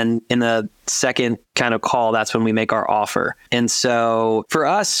 And then in the second kind of call, that's when we make our offer. And so for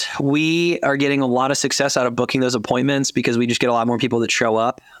us, we are getting a lot of success out of booking those appointments because we just get a lot more people that show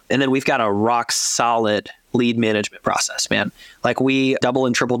up. And then we've got a rock solid lead management process, man. Like we double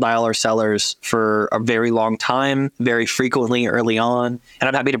and triple dial our sellers for a very long time, very frequently early on. And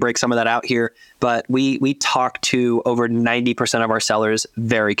I'm happy to break some of that out here, but we talk to over 90% of our sellers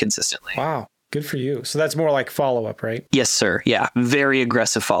very consistently. Wow. Good for you. So that's more like follow-up, right? Yes, sir. Yeah. Very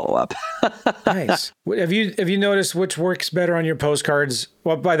aggressive follow-up. Nice. Have you noticed which works better on your postcards?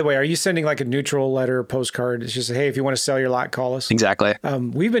 Well, by the way, are you sending like a neutral letter postcard? It's just, hey, if you want to sell your lot, call us. Exactly.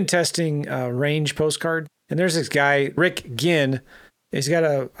 We've been testing range postcard. And there's this guy, Rick Ginn. He's got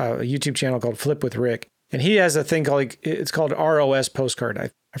a YouTube channel called Flip with Rick. And he has a thing called ROS postcard.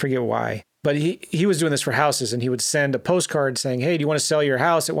 I forget why. But he was doing this for houses, and he would send a postcard saying, hey, do you want to sell your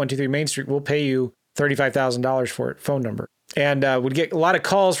house at 123 Main Street? We'll pay you $35,000 for it, phone number. And would get a lot of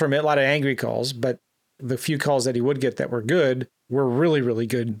calls from it, a lot of angry calls. But the few calls that he would get that were good were really, really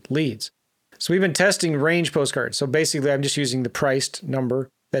good leads. So we've been testing range postcards. So basically, I'm just using the priced number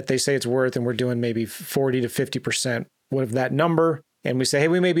that they say it's worth, and we're doing maybe 40 to 50% of that number. And we say, hey,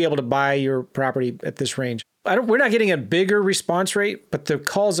 we may be able to buy your property at this range. We're not getting a bigger response rate, but the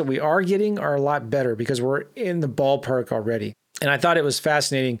calls that we are getting are a lot better because we're in the ballpark already. And I thought it was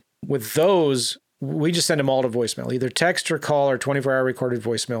fascinating. With those, we just send them all to voicemail, either text or call or 24-hour recorded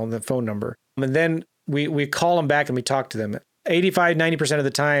voicemail and the phone number. And then we call them back and we talk to them. 85, 90% of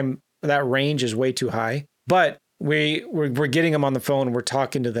the time, that range is way too high. But we're getting them on the phone and we're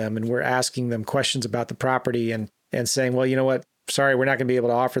talking to them and we're asking them questions about the property and saying, well, you know what? Sorry, we're not going to be able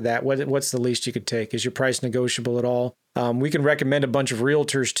to offer that. What's the least you could take? Is your price negotiable at all? We can recommend a bunch of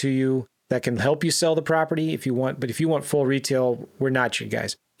realtors to you that can help you sell the property if you want. But if you want full retail, we're not you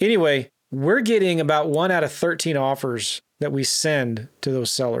guys. Anyway, we're getting about 1 out of 13 offers that we send to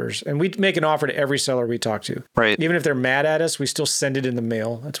those sellers. And we make an offer to every seller we talk to. Right. Even if they're mad at us, we still send it in the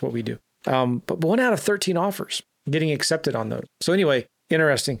mail. That's what we do. But 1 out of 13 offers getting accepted on those. So anyway,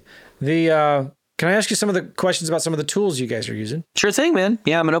 interesting. Can I ask you some of the questions about some of the tools you guys are using? Sure thing, man.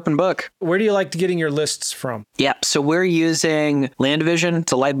 Yeah, I'm an open book. Where do you like getting your lists from? Yeah, so we're using LandVision.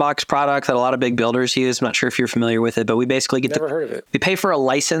 It's a Lightbox product that a lot of big builders use. I'm not sure if you're familiar with it, but we basically get Never heard of it. We pay for a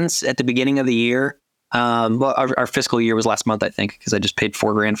license at the beginning of the year. Well, our fiscal year was last month, I think, because I just paid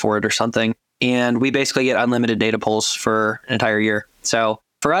 $4,000 for it or something. And we basically get unlimited data pulls for an entire year. So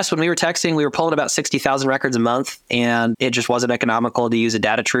for us, when we were texting, we were pulling about 60,000 records a month, and it just wasn't economical to use a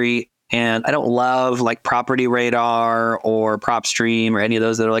data tree. And I don't love like Property Radar or PropStream or any of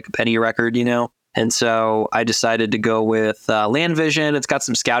those that are like a penny a record, you know? And so I decided to go with LandVision. It's got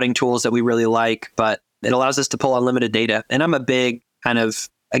some scouting tools that we really like, but it allows us to pull unlimited data. And I'm a big kind of,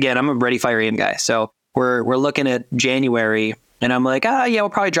 again, I'm a ready, fire, aim guy. So we're looking at January, and I'm like, yeah, we'll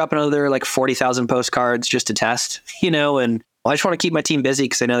probably drop another like 40,000 postcards just to test, you know? And I just want to keep my team busy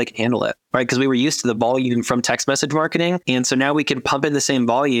because I know they can handle it, right? Because we were used to the volume from text message marketing. And so now we can pump in the same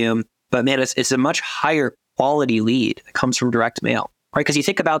volume. But man, it's a much higher quality lead that comes from direct mail, right? Because you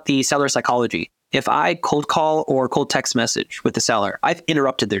think about the seller psychology. If I cold call or cold text message with the seller, I've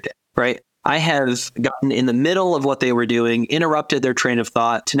interrupted their day, right? I have gotten in the middle of what they were doing, interrupted their train of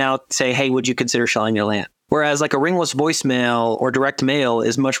thought to now say, hey, would you consider selling your land? Whereas like a ringless voicemail or direct mail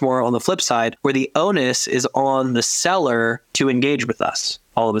is much more on the flip side, where the onus is on the seller to engage with us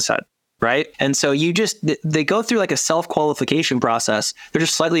all of a sudden. Right. And so they go through like a self-qualification process. They're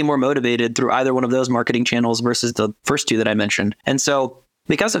just slightly more motivated through either one of those marketing channels versus the first two that I mentioned. And so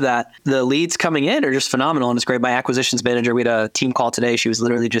because of that, the leads coming in are just phenomenal. And it's great. My acquisitions manager, we had a team call today. She was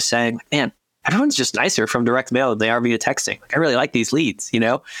literally just saying, man, everyone's just nicer from direct mail than they are via texting. Like, I really like these leads, you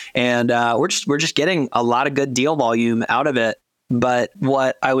know, and we're just getting a lot of good deal volume out of it. But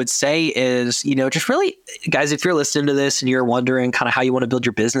what I would say is, you know, just really, guys, if you're listening to this and you're wondering kind of how you want to build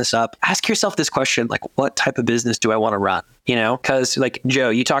your business up, ask yourself this question, like, what type of business do I want to run? You know, because like Joe,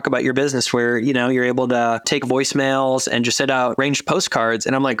 you talk about your business where, you know, you're able to take voicemails and just send out ranged postcards.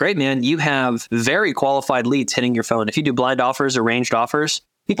 And I'm like, great, man, you have very qualified leads hitting your phone. If you do blind offers or ranged offers,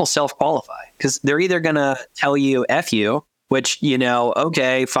 people self-qualify because they're either going to tell you F you, which, you know,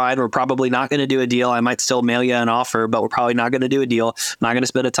 okay, fine, we're probably not going to do a deal. I might still mail you an offer, but we're probably not going to do a deal. I'm not going to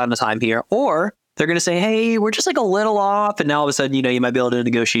spend a ton of time here. Or they're going to say, hey, we're just like a little off. And now all of a sudden, you know, you might be able to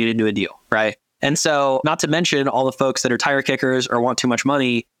negotiate into a deal, right? And so not to mention all the folks that are tire kickers or want too much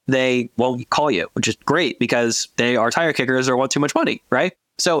money, they won't call you, which is great because they are tire kickers or want too much money, right?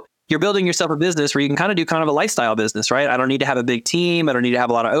 So you're building yourself a business where you can kind of do kind of a lifestyle business, right? I don't need to have a big team. I don't need to have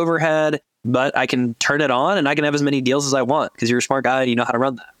a lot of overhead. But I can turn it on and I can have as many deals as I want because you're a smart guy and you know how to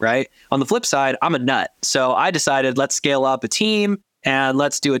run that, right? On the flip side, I'm a nut. So I decided let's scale up a team and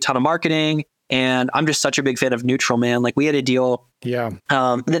let's do a ton of marketing. And I'm just such a big fan of neutral, man. Like we had a deal. Yeah.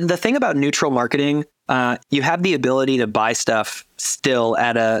 The thing about neutral marketing, you have the ability to buy stuff still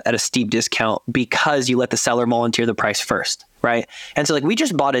at a steep discount because you let the seller volunteer the price first. Right. And so like we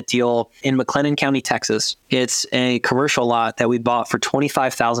just bought a deal in McLennan County, Texas. It's a commercial lot that we bought for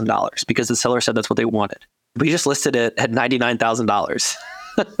 $25,000 because the seller said that's what they wanted. We just listed it at $99,000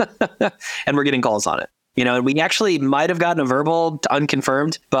 and we're getting calls on it. You know, and we actually might have gotten a verbal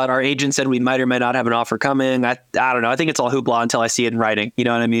unconfirmed, but our agent said we might or might not have an offer coming. I don't know. I think it's all hoopla until I see it in writing. You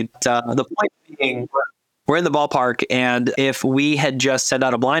know what I mean? The point being, we're in the ballpark. And if we had just sent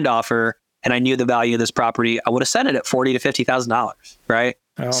out a blind offer, and I knew the value of this property, I would have set it at $40,000 to $50,000, right?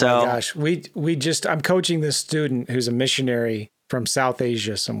 Oh my gosh. I'm coaching this student who's a missionary from South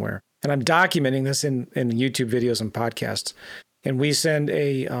Asia somewhere. And I'm documenting this in YouTube videos and podcasts. And we send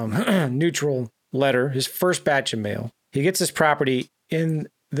a neutral letter, his first batch of mail. He gets this property in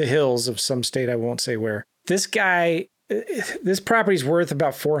the hills of some state, I won't say where. This property's worth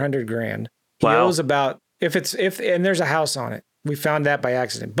about $400,000. He owes about, and there's a house on it. We found that by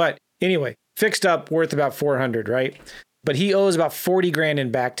accident. But anyway, fixed up, worth about $400,000, right? But he owes about $40,000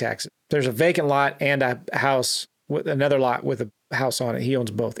 in back taxes. There's a vacant lot and a house with another lot with a house on it. He owns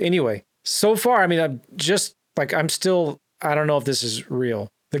both. Anyway, so far, I mean, I don't know if this is real.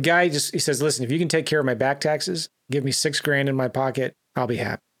 The guy he says, listen, if you can take care of my back taxes, give me $6,000 in my pocket, I'll be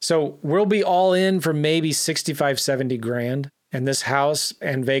happy. So we'll be all in for maybe $65,000-$70,000. And this house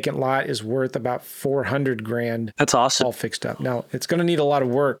and vacant lot is worth about $400,000. That's awesome. All fixed up. Now, it's going to need a lot of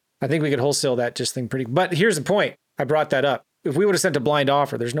work. I think we could wholesale that thing pretty. But here's the point. I brought that up. If we would have sent a blind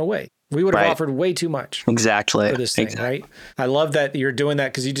offer, there's no way. We would have offered way too much. Exactly. For this thing, right? I love that you're doing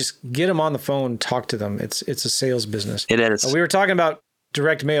that because you just get them on the phone, talk to them. It's a sales business. It is. We were talking about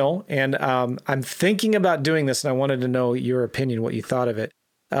direct mail, and I'm thinking about doing this, and I wanted to know your opinion, what you thought of it.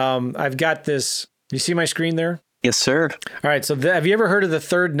 I've got this. You see my screen there? Yes, sir. All right. So have you ever heard of the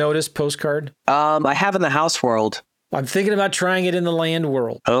Third Notice postcard? I have in the house world. I'm thinking about trying it in the land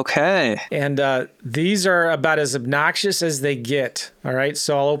world. Okay. And these are about as obnoxious as they get. All right.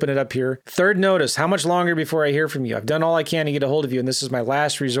 So I'll open it up here. Third Notice. How much longer before I hear from you? I've done all I can to get a hold of you, and this is my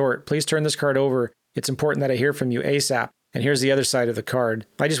last resort. Please turn this card over. It's important that I hear from you ASAP. And here's the other side of the card.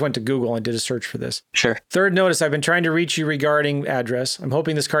 I just went to Google and did a search for this. Sure. Third Notice. I've been trying to reach you regarding address. I'm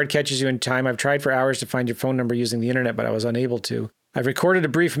hoping this card catches you in time. I've tried for hours to find your phone number using the internet, but I was unable to. I've recorded a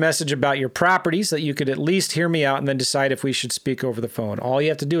brief message about your property so that you could at least hear me out and then decide if we should speak over the phone. All you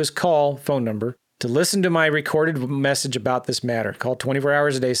have to do is call phone number to listen to my recorded message about this matter. Call 24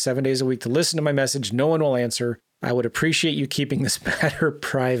 hours a day, 7 days a week to listen to my message. No one will answer. I would appreciate you keeping this matter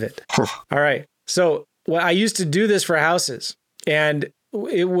private. All right. So I used to do this for houses, and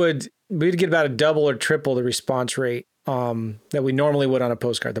we'd get about a double or triple the response rate that we normally would on a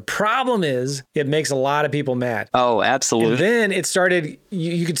postcard. The problem is it makes a lot of people mad. Oh, absolutely. And then it started,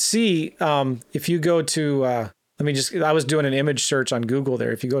 you could see, if you go to, I was doing an image search on Google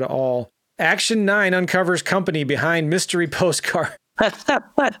there. If you go to all, Action 9 uncovers company behind mystery postcard.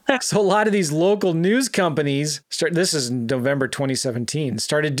 So a lot of these local news companies, this is November 2017,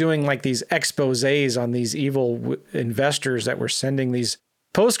 started doing like these exposés on these evil investors that were sending these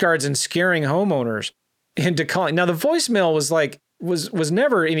postcards and scaring homeowners into calling. Now the voicemail was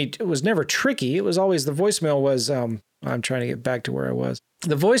never tricky. It was always, the voicemail was, I'm trying to get back to where I was.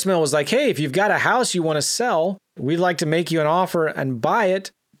 The voicemail was like, hey, if you've got a house you want to sell, we'd like to make you an offer and buy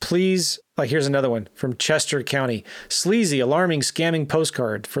it. Please, like, here's another one from Chester County. Sleazy, alarming, scamming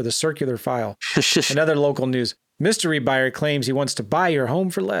postcard for the circular file. Another local news. Mystery buyer claims he wants to buy your home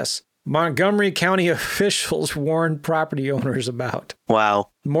for less. Montgomery County officials warn property owners about. Wow.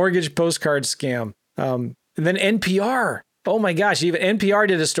 Mortgage postcard scam. And then NPR. Oh my gosh, even NPR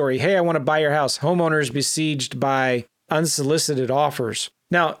did a story. Hey, I want to buy your house. Homeowners besieged by unsolicited offers.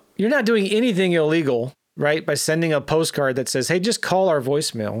 Now, you're not doing anything illegal, right? By sending a postcard that says, hey, just call our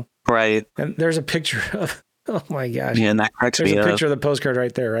voicemail. Right. And there's a picture of, oh my gosh. Yeah, and that cracks me up. There's a picture of the postcard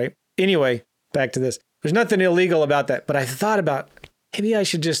right there, right? Anyway, back to this. There's nothing illegal about that, but I thought about, maybe I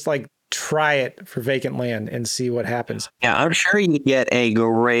should just like try it for vacant land and see what happens. Yeah, I'm sure you get a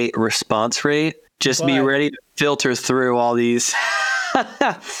great response rate. Just be ready to filter through all these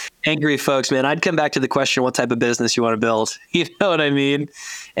angry folks, man. I'd come back to the question, what type of business you want to build? You know what I mean?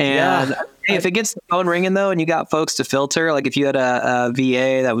 And hey, if it gets the phone ringing, though, and you got folks to filter, like if you had a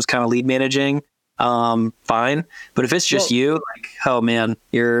VA that was kind of lead managing, fine. But if it's just you, like, oh, man,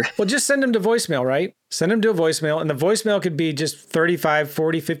 you're... Well, just send them to voicemail, right? Send them to a voicemail. And the voicemail could be just 35,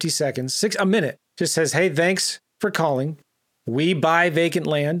 40, 50 seconds, a minute. Just says, hey, thanks for calling. We buy vacant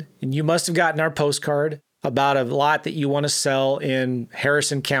land, and you must have gotten our postcard about a lot that you want to sell in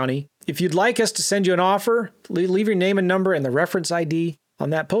Harrison County. If you'd like us to send you an offer, leave your name and number and the reference ID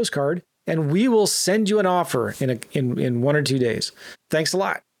on that postcard, and we will send you an offer in 1 or 2 days. Thanks a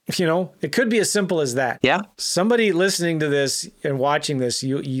lot. You know, it could be as simple as that. Yeah. Somebody listening to this and watching this,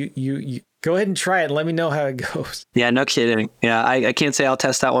 you go ahead and try it and let me know how it goes. Yeah, no kidding. Yeah, I can't say I'll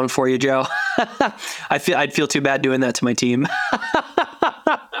test that one for you, Joe. I'd feel too bad doing that to my team.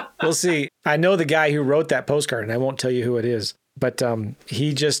 We'll see. I know the guy who wrote that postcard, and I won't tell you who it is, but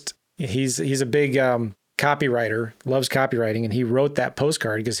he's a big copywriter, loves copywriting, and he wrote that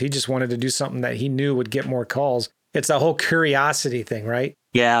postcard because he just wanted to do something that he knew would get more calls. It's a whole curiosity thing, right?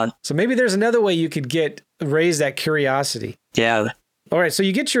 Yeah. So maybe there's another way you could raise that curiosity. Yeah. All right, so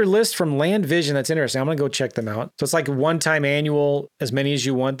you get your list from Land Vision. That's interesting. I'm going to go check them out. So it's like a one-time annual, as many as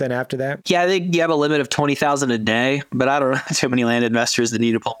you want then after that? Yeah, I think you have a limit of 20,000 a day, but I don't know too many land investors that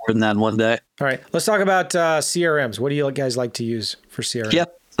need to pull more than that in one day. All right, let's talk about CRMs. What do you guys like to use for CRM?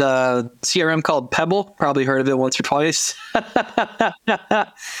 Yep. The CRM called Pebble. Probably heard of it once or twice.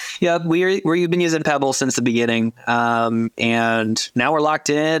 Yeah, we've been using Pebble since the beginning. And now we're locked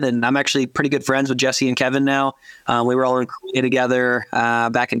in, and I'm actually pretty good friends with Jesse and Kevin now. We were all in Korea together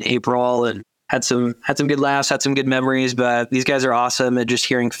back in April and had some good laughs, had some good memories, but these guys are awesome at just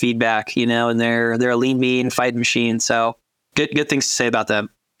hearing feedback, you know, and they're a lean, mean fight machine. So good things to say about them.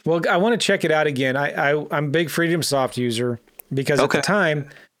 Well, I want to check it out again. I'm a big FreedomSoft user because at the time,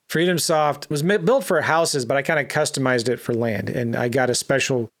 FreedomSoft was built for houses, but I kind of customized it for land. And I got a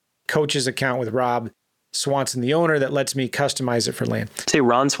special coach's account with Rob Swanson, the owner, that lets me customize it for land. Say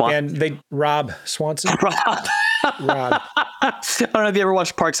Ron Swanson. And Rob Swanson. Rob. I don't know if you ever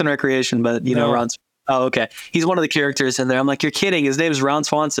watched Parks and Recreation, but you know Ron. Oh, okay. He's one of the characters in there. I'm like, you're kidding. His name is Ron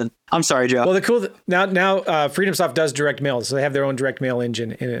Swanson. I'm sorry, Joe. Well, the cool now Freedom Soft does direct mail, so they have their own direct mail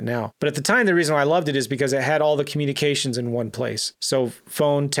engine in it now. But at the time, the reason why I loved it is because it had all the communications in one place. So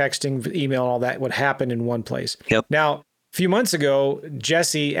phone, texting, email, all that would happen in one place. Yep. Now, a few months ago,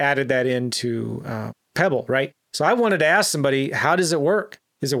 Jesse added that into Pebble, right? So I wanted to ask somebody, how does it work?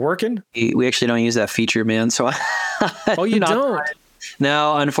 Is it working? We actually don't use that feature, man. So Oh, you don't?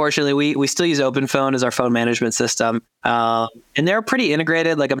 No, unfortunately, we still use OpenPhone as our phone management system. And they're pretty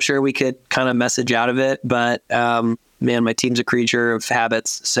integrated. Like, I'm sure we could kind of message out of it. But, man, my team's a creature of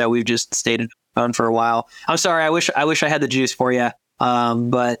habits. So we've just stayed in phone for a while. I'm sorry. I wish I had the juice for you.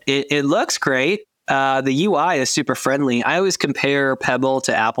 But it looks great. The UI is super friendly. I always compare Pebble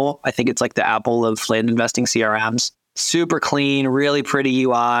to Apple. I think it's like the Apple of land investing CRMs. Super clean, really pretty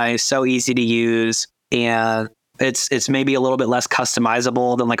UI, so easy to use. And it's maybe a little bit less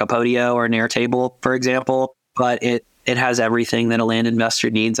customizable than like a Podio or an Airtable, for example, but it has everything that a land investor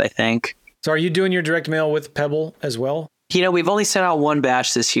needs, I think. So are you doing your direct mail with Pebble as well? We've only sent out one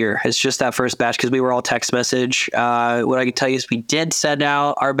batch this year. It's just that first batch because we were all text message. What I can tell you is we did send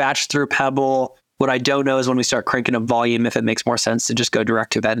out our batch through Pebble. What I don't know is when we start cranking up volume, if it makes more sense to just go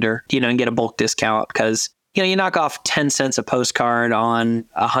direct to vendor, and get a bulk discount because you knock off 10 cents a postcard on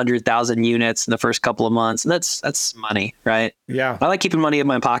 100,000 units in the first couple of months. That's money, right? Yeah. I like keeping money in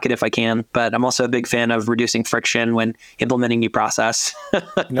my pocket if I can, but I'm also a big fan of reducing friction when implementing new process.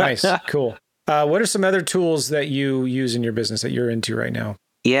 Nice. Cool. What are some other tools that you use in your business that you're into right now?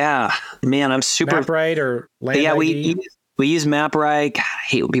 Yeah, man, I'm super... MapRight or Land ID? We use MapRight. God, I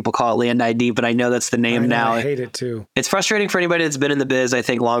hate when people call it Land ID, but I know that's the name now. I hate it too. It's frustrating for anybody that's been in the biz, I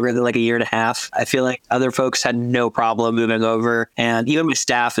think, longer than like a year and a half. I feel like other folks had no problem moving over. And even my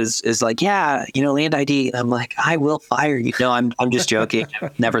staff is like, yeah, Land ID. And I'm like, I will fire you. No, I'm just joking.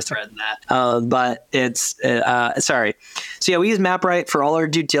 I've never threatened that. But it's, sorry. So yeah, we use MapRight for all our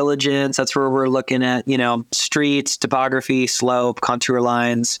due diligence. That's where we're looking at, streets, topography, slope, contour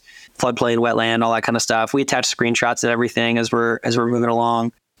lines, floodplain, wetland, all that kind of stuff. We attach screenshots and everything as we're moving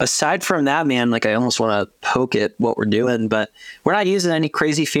along. Aside from that, man, like I almost want to poke at what we're doing, but we're not using any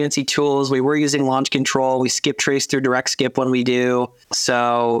crazy fancy tools. We were using launch control. We skip trace through direct skip when we do.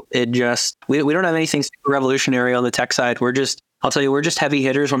 So it just, we don't have anything super revolutionary on the tech side. I'll tell you, we're just heavy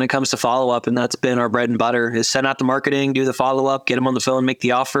hitters when it comes to follow-up. And that's been our bread and butter is send out the marketing, do the follow-up, get them on the phone, make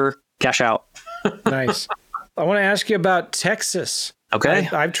the offer, cash out. Nice. I want to ask you about Texas. Okay.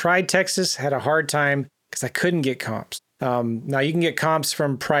 I've tried Texas, had a hard time because I couldn't get comps. Now you can get comps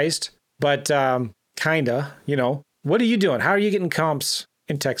from Priced, but kinda, what are you doing? How are you getting comps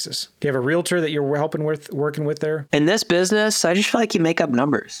in Texas? Do you have a realtor that you're working with there? In this business, I just feel like you make up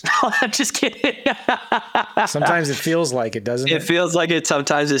numbers. No, I'm just kidding. Sometimes it feels like it, doesn't it? It feels like it.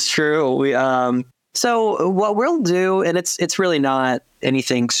 Sometimes it's true. So what we'll do, and it's really not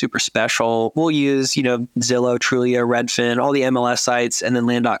anything super special. We'll use, Zillow, Trulia, Redfin, all the MLS sites, and then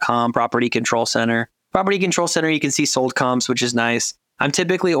land.com, Property Control Center. Property Control Center, you can see sold comps, which is nice. I'm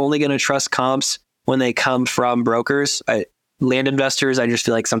typically only going to trust comps when they come from brokers. Land investors, I just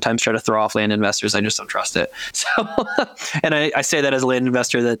feel like sometimes try to throw off land investors. I just don't trust it. So, and I say that as a land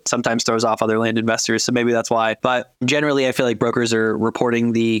investor that sometimes throws off other land investors. So maybe that's why. But generally, I feel like brokers are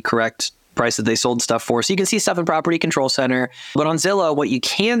reporting the correct price that they sold stuff for. So you can see stuff in Property Control Center. But on Zillow, what you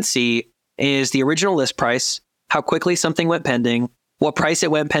can see is the original list price, how quickly something went pending, what price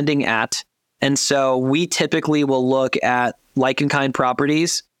it went pending at. And so we typically will look at like and kind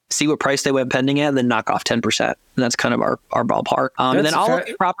properties, see what price they went pending at, and then knock off 10%. And that's kind of our ballpark. And then all of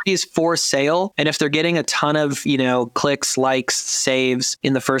the properties for sale. And if they're getting a ton of, clicks, likes, saves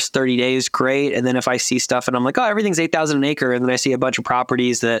in the first 30 days, great. And then if I see stuff and I'm like, oh, everything's 8,000 an acre. And then I see a bunch of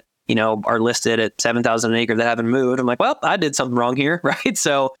properties that, are listed at 7,000 an acre that haven't moved. I'm like, well, I did something wrong here, right?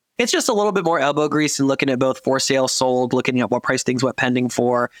 So it's just a little bit more elbow grease and looking at both for sale, sold, looking at what price things went pending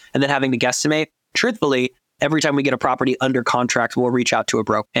for, and then having to guesstimate. Truthfully, every time we get a property under contract, we'll reach out to a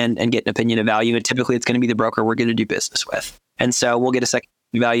broker and get an opinion of value. And typically it's going to be the broker we're going to do business with. And so we'll get a second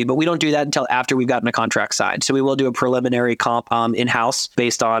value, but we don't do that until after we've gotten a contract signed. So we will do a preliminary comp in-house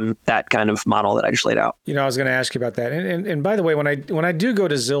based on that kind of model that I just laid out. I was going to ask you about that. And by the way, when I do go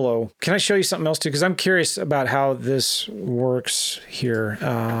to Zillow, can I show you something else too? Because I'm curious about how this works here.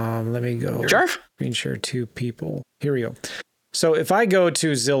 Let me go. Sure. Screen share two people. Here we go. So if I go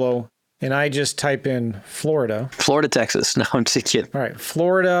to Zillow and I just type in Florida, Texas. No, I'm just kidding. All right.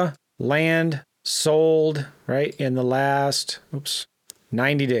 Florida, land, sold, right? In the last,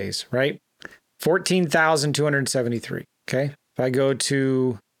 90 days, right? 14,273. Okay. If I go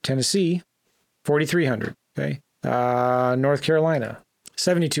to Tennessee, 4,300. Okay. North Carolina,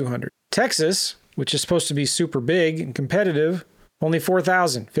 7,200. Texas, which is supposed to be super big and competitive, only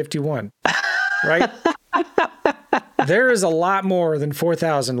 4,051, right? There is a lot more than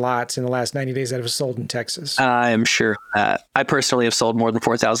 4,000 lots in the last 90 days that have sold in Texas. I am sure that I personally have sold more than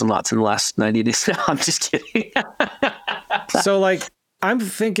 4,000 lots in the last 90 days. No, I'm just kidding. So like, I'm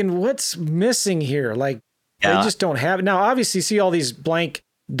thinking, what's missing here? Like, they just don't have it. Now, obviously, see all these blank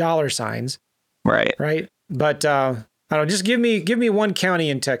dollar signs. Right. Right. But I don't know, just give me one county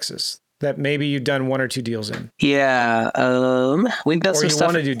in Texas that maybe you've done one or two deals in. Yeah. We've done some stuff. Or you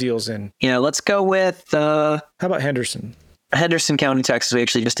want to do deals in. Yeah. Let's go with how about Henderson? Henderson County, Texas. We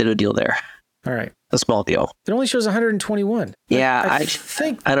actually just did a deal there. All right. A small deal. It only shows 121. Yeah. I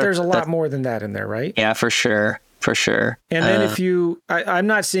think there's a lot more than that in there, right? Yeah, for sure. For sure. And then if you, I'm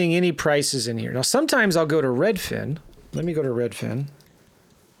not seeing any prices in here. Now, sometimes I'll go to Redfin. Let me go to Redfin.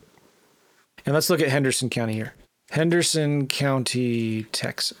 And let's look at Henderson County here. Henderson County,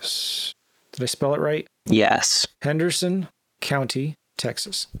 Texas. Did I spell it right? Yes. Henderson County,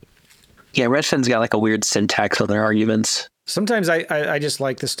 Texas. Yeah, Redfin's got like a weird syntax on their arguments. Sometimes I just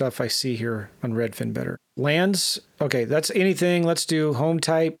like the stuff I see here on Redfin better. Lands. Okay, that's anything. Let's do home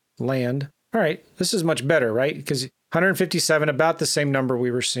type, land. All right, this is much better, right? Because 157, about the same number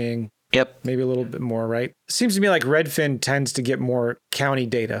we were seeing. Yep. Maybe a little bit more, right? It seems to me like Redfin tends to get more county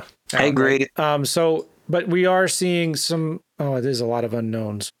data. I agree. But we are seeing some, it is a lot of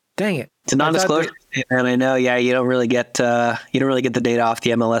unknowns. Dang it. It's a non-disclosure, and I know, you don't really get the data off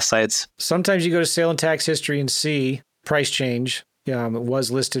the MLS sites. Sometimes you go to sale and tax history and see price change. It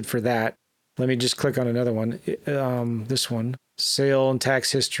was listed for that. Let me just click on another one. This one, sale and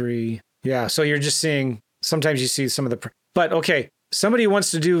tax history. Yeah, so you're just seeing, sometimes you see some of the, but okay. Somebody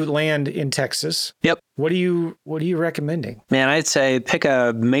wants to do land in Texas. Yep. What are you recommending? Man, I'd say pick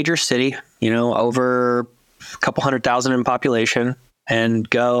a major city, over a couple 100,000 in population, and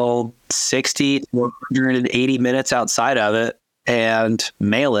go 60 to 180 minutes outside of it and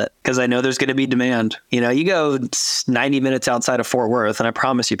mail it, because I know there's going to be demand. You go 90 minutes outside of Fort Worth, and I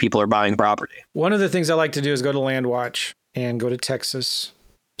promise you people are buying property. One of the things I like to do is go to LandWatch and go to Texas,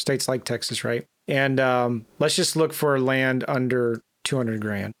 states like Texas, right? And let's just look for land under 200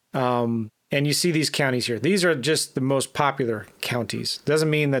 grand. And you see these counties here. These are just the most popular counties. Doesn't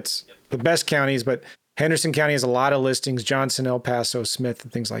mean that's the best counties, but Henderson County has a lot of listings, Johnson, El Paso, Smith,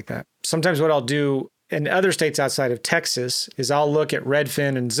 and things like that. Sometimes what I'll do in other states outside of Texas is I'll look at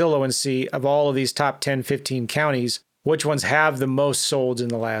Redfin and Zillow and see of all of these top 10, 15 counties, which ones have the most sold in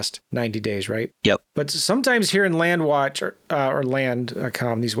the last 90 days, right? Yep. But sometimes here in LandWatch or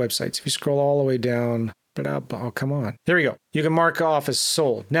Land.com, there websites, if you scroll all the way down, come on. There we go. You can mark off as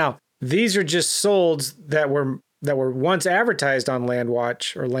sold. Now, these are just solds that were once advertised on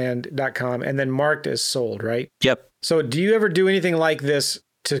LandWatch or Land.com and then marked as sold, right? Yep. So do you ever do anything like this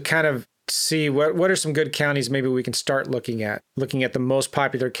to kind of see what are some good counties maybe we can start looking at the most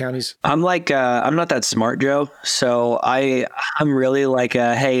popular counties? I'm like, I'm not that smart, Joe. So I'm really like,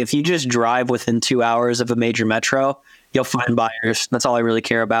 hey, if you just drive within 2 hours of a major metro, you'll find buyers. That's all I really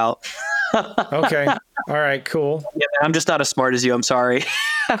care about. Okay. All right, cool. Yeah, I'm just not as smart as you. I'm sorry.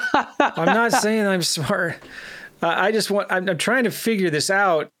 I'm not saying I'm smart. I'm trying to figure this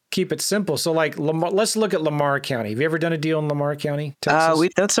out. Keep it simple. So like, let's look at Lamar County. Have you ever done a deal in Lamar County, Texas?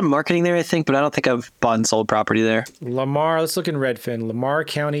 We've done some marketing there, I think, but I don't think I've bought and sold property there. Lamar, let's look in Redfin, Lamar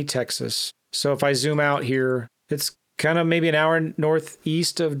County, Texas. So if I zoom out here, it's kind of maybe an hour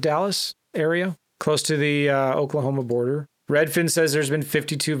northeast of Dallas area, close to the Oklahoma border. Redfin says there's been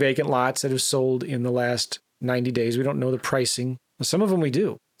 52 vacant lots that have sold in the last 90 days. We don't know the pricing. Some of them we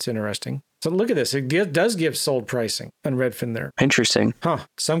do. It's interesting. So look at this. It does give sold pricing on Redfin there. Interesting. Huh.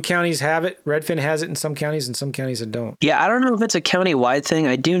 Some counties have it. Redfin has it in some counties, and some counties it don't. Yeah, I don't know if it's a county-wide thing.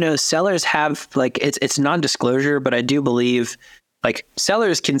 I do know sellers have, like, it's non-disclosure, but I do believe, like,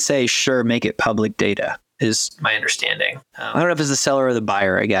 sellers can say, sure, make it public data, is my understanding. I don't know if it's the seller or the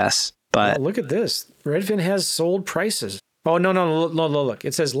buyer, I guess. But look at this. Redfin has sold prices. Oh, no, look.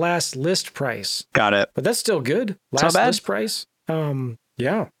 It says last list price. Got it. But that's still good. Last list price.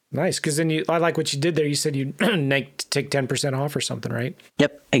 Yeah. Nice, because then I like what you did there. You said you'd take 10% off or something, right?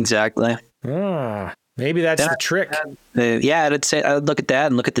 Yep, exactly. Maybe that's the trick. Yeah, I'd look at that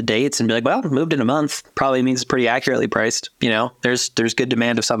and look at the dates and be like, well, moved in a month probably means it's pretty accurately priced. There's good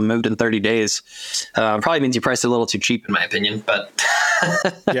demand if something moved in 30 days. Probably means you priced it a little too cheap, in my opinion. But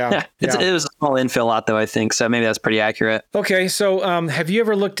yeah. It was a small infill lot, though, I think. So maybe that's pretty accurate. Okay, so have you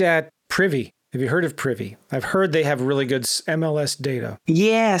ever looked at Privy? Have you heard of Privy? I've heard they have really good MLS data.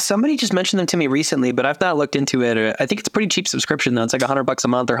 Yeah, somebody just mentioned them to me recently, but I've not looked into it. I think it's a pretty cheap subscription, though. It's like $100 a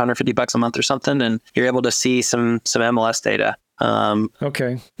month or $150 a month or something, and you're able to see some MLS data.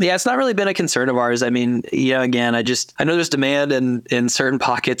 Okay. Yeah, it's not really been a concern of ours. I mean, again, I know there's demand in certain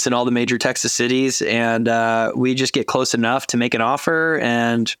pockets in all the major Texas cities, and we just get close enough to make an offer,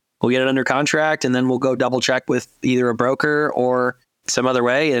 and we'll get it under contract, and then we'll go double check with either a broker or some other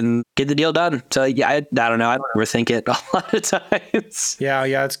way and get the deal done. So yeah, I don't know. I don't overthink it a lot of times. Yeah,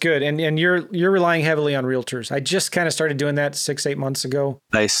 it's good. And you're relying heavily on realtors. I just kind of started doing that 6-8 months ago.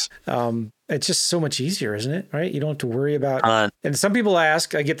 Nice. It's just so much easier, isn't it? Right? You don't have to worry about. And some people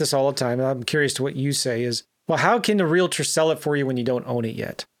ask, I get this all the time, and I'm curious to what you say is, well, how can the realtor sell it for you when you don't own it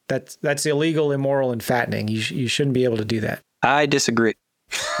yet? That's illegal, immoral, and fattening. You shouldn't be able to do that. I disagree.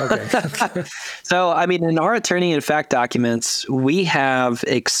 Okay. So, I mean, in our attorney in fact documents, we have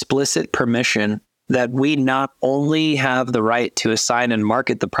explicit permission that we not only have the right to assign and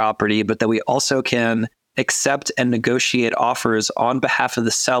market the property, but that we also can accept and negotiate offers on behalf of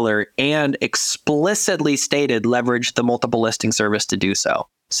the seller, and explicitly stated leverage the multiple listing service to do so.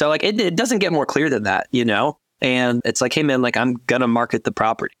 So like it doesn't get more clear than that, And it's like, hey man, like I'm going to market the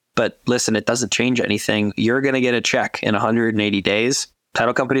property, but listen, it doesn't change anything. You're going to get a check in 180 days.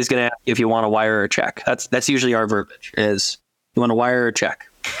 Title company is going to ask if you want to wire or a check. That's usually our verbiage is you want to wire or a check.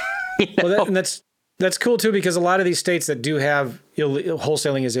 Well, and that's cool too, because a lot of these states that do have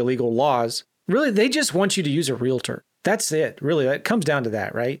wholesaling as illegal laws, really, they just want you to use a realtor. That's it. Really, it comes down to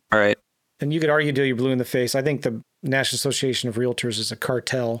that, right? All right. And you could argue till you're blue in the face. I think the National Association of Realtors is a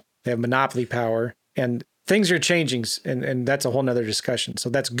cartel. They have monopoly power, and things are changing, and that's a whole nother discussion. So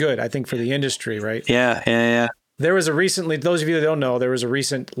that's good, I think, for the industry, right? Yeah. There was those of you that don't know, there was a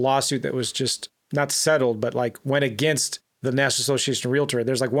recent lawsuit that was just not settled, but like went against the National Association of Realtors.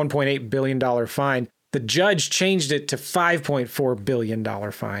 There's like $1.8 billion fine. The judge changed it to $5.4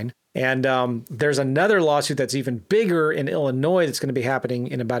 billion fine. And there's another lawsuit that's even bigger in Illinois that's going to be happening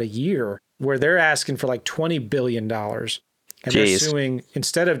in about a year, where they're asking for like $20 billion. And they're suing,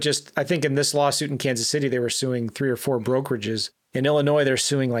 instead of just, I think in this lawsuit in Kansas City, they were suing 3 or 4 brokerages. In Illinois, they're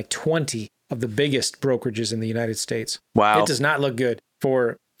suing like 20 of the biggest brokerages in the United States. Wow. It does not look good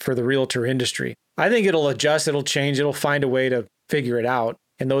for the realtor industry. I think it'll adjust, it'll change, it'll find a way to figure it out.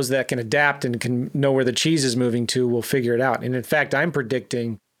 And those that can adapt and can know where the cheese is moving to will figure it out. And in fact, I'm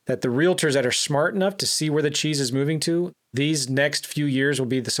predicting that the realtors that are smart enough to see where the cheese is moving to, these next few years will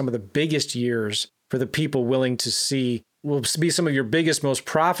be some of the biggest years for the people willing to see, will be some of your biggest, most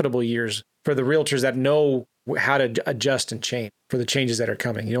profitable years for the realtors that know how to adjust and change for the changes that are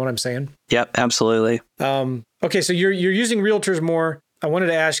coming. You know what I'm saying? Yep, absolutely. Okay, so you're using realtors more. I wanted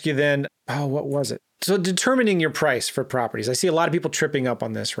to ask you then, what was it? So determining your price for properties. I see a lot of people tripping up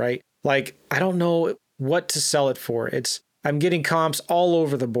on this, right? Like, I don't know what to sell it for. I'm getting comps all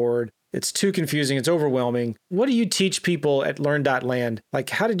over the board. It's too confusing. It's overwhelming. What do you teach people at Learn.land? Like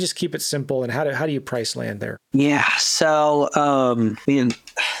how to just keep it simple, and how do you price land there? Yeah. So,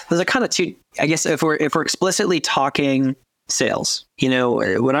 there's a kind of two, I guess if we're explicitly talking sales,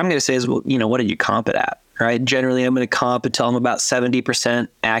 what I'm going to say is, well, what did you comp it at? Right. Generally, I'm going to comp until I'm about 70%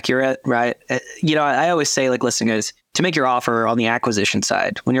 accurate. Right. I always say, like, listen, guys, to make your offer on the acquisition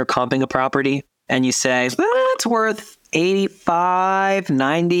side, when you're comping a property and you say, it's worth 85,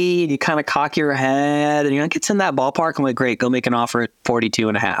 90, and you kind of cock your head and you're like, it's in that ballpark. I'm like, great, go make an offer at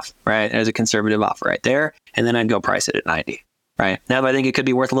 42.5, right? As a conservative offer right there. And then I'd go price it at 90, right? Now, if I think it could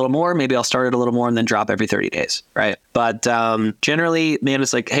be worth a little more, maybe I'll start it a little more and then drop every 30 days, right? But generally, man,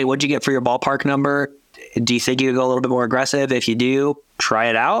 it's like, hey, what'd you get for your ballpark number? Do you think you could go a little bit more aggressive? If you do, try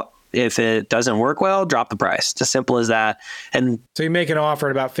it out. If it doesn't work well, drop the price. It's as simple as that. And so you make an offer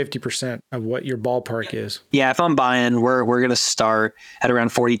at about 50% of what your ballpark is. Yeah, if I'm buying, we're going to start at around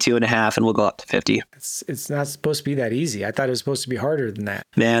 42.5 and we'll go up to 50. It's not supposed to be that easy. I thought it was supposed to be harder than that.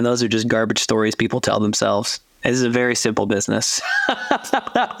 Man, those are just garbage stories people tell themselves. This is a very simple business.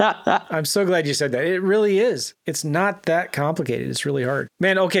 I'm so glad you said that. It really is. It's not that complicated. It's really hard.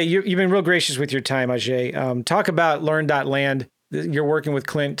 Man, okay, you've been real gracious with your time, Ajay. Talk about Learn.land. You're working with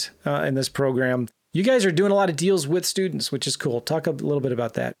Clint in this program. You guys are doing a lot of deals with students, which is cool. Talk a little bit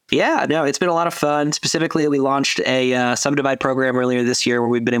about that. Yeah, no, it's been a lot of fun. Specifically, we launched a Subdivide program earlier this year where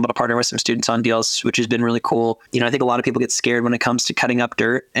we've been able to partner with some students on deals, which has been really cool. I think a lot of people get scared when it comes to cutting up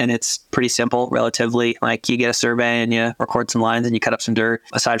dirt, and it's pretty simple, relatively. Like you get a survey and you record some lines and you cut up some dirt.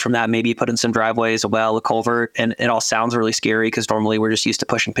 Aside from that, maybe you put in some driveways, a well, a culvert, and it all sounds really scary because normally we're just used to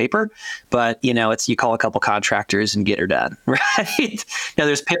pushing paper. But, it's you call a couple contractors and get her done, right? Now,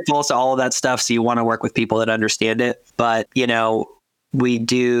 there's pitfalls to all of that stuff, so you want to work with people that understand it. But, we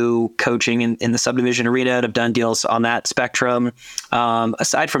do coaching in the subdivision arena and have done deals on that spectrum.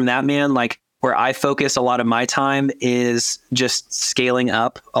 Aside from that, man, like where I focus a lot of my time is just scaling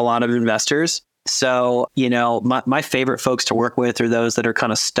up a lot of investors. So, my favorite folks to work with are those that are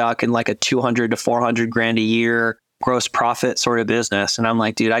kind of stuck in like a 200 to 400 grand a year gross profit sort of business. And I'm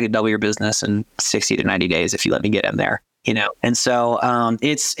like, dude, I could double your business in 60 to 90 days if you let me get in there. And so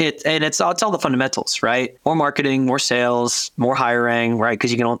it's all the fundamentals, right? More marketing, more sales, more hiring, right?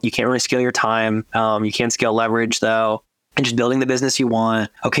 Because you can't really scale your time. You can't scale leverage though. And just building the business you want.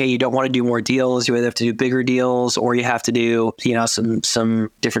 Okay, you don't want to do more deals. You either have to do bigger deals, or you have to do,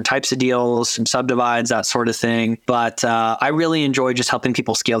 some different types of deals, some subdivides, that sort of thing. But I really enjoy just helping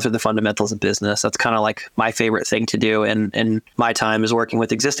people scale through the fundamentals of business. That's kind of like my favorite thing to do in my time, is working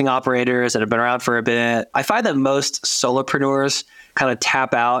with existing operators that have been around for a bit. I find that most solopreneurs kind of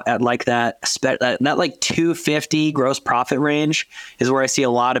tap out at like that like 250 gross profit range is where I see a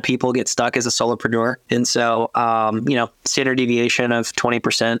lot of people get stuck as a solopreneur. And so, standard deviation of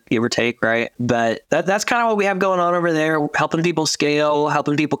 20%, give or take, right? But that's kind of what we have going on over there, helping people scale,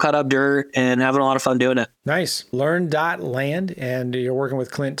 helping people cut up dirt, and having a lot of fun doing it. Nice. Learn.land, and you're working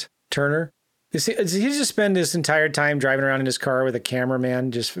with Clint Turner. Does he just spend his entire time driving around in his car with a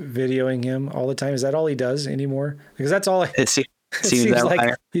cameraman just videoing him all the time? Is that all he does anymore? Because that's all it seems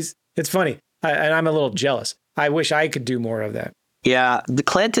like. It's funny. And I'm a little jealous. I wish I could do more of that. Yeah, the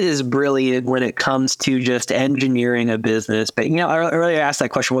Clint is brilliant when it comes to just engineering a business. But, I earlier asked that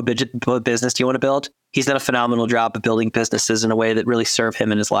question, what business do you want to build? He's done a phenomenal job of building businesses in a way that really serve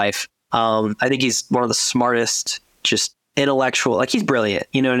him in his life. I think he's one of the smartest, just intellectual, like he's brilliant.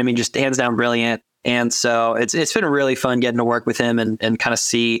 You know what I mean? Just hands down brilliant. And so it's been really fun getting to work with him and kind of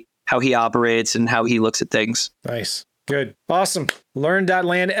see how he operates and how he looks at things. Nice. Good. Awesome.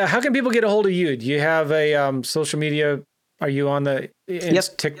 Learn.land. How can people get a hold of you? Do you have a social media? Are you on the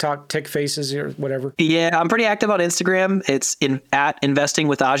TikTok, Tick Faces or whatever? Yeah, I'm pretty active on Instagram. It's at Investing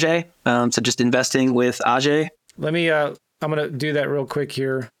with Ajay. So just Investing with Ajay. Let me, I'm going to do that real quick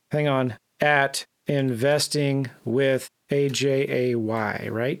here. Hang on. At Investing with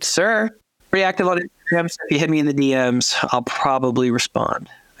AJAY, right? Sir, pretty active on Instagram. So if you hit me in the DMs, I'll probably respond.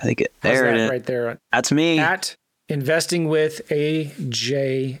 I think there it is. Right there. That's me. At Investing with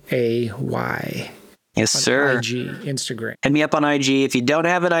AJAY. Yes, sir. IG, Instagram. Hit me up on IG. If you don't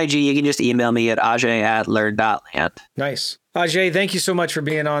have an IG, you can just email me at ajay@learn.land. Nice. Ajay, thank you so much for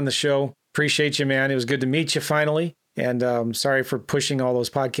being on the show. Appreciate you, man. It was good to meet you finally. And sorry for pushing all those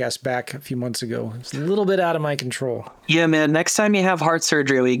podcasts back a few months ago. It's a little bit out of my control. Yeah, man. Next time you have heart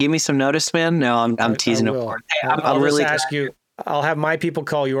surgery, will you give me some notice, man? No, I'm teasing. I will. Hey, I'll really ask you. I'll have my people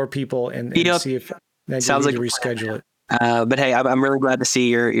call your people and see if they sounds need like to reschedule it. But hey, I'm really glad to see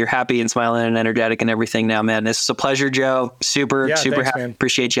you're happy and smiling and energetic and everything now, man. This is a pleasure, Joe. Super thanks, happy. Man.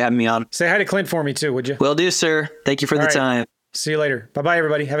 Appreciate you having me on. Say hi to Clint for me too, would you? Will do, sir. Thank you for the time. See you later. Bye-bye,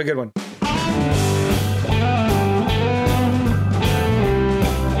 everybody. Have a good one.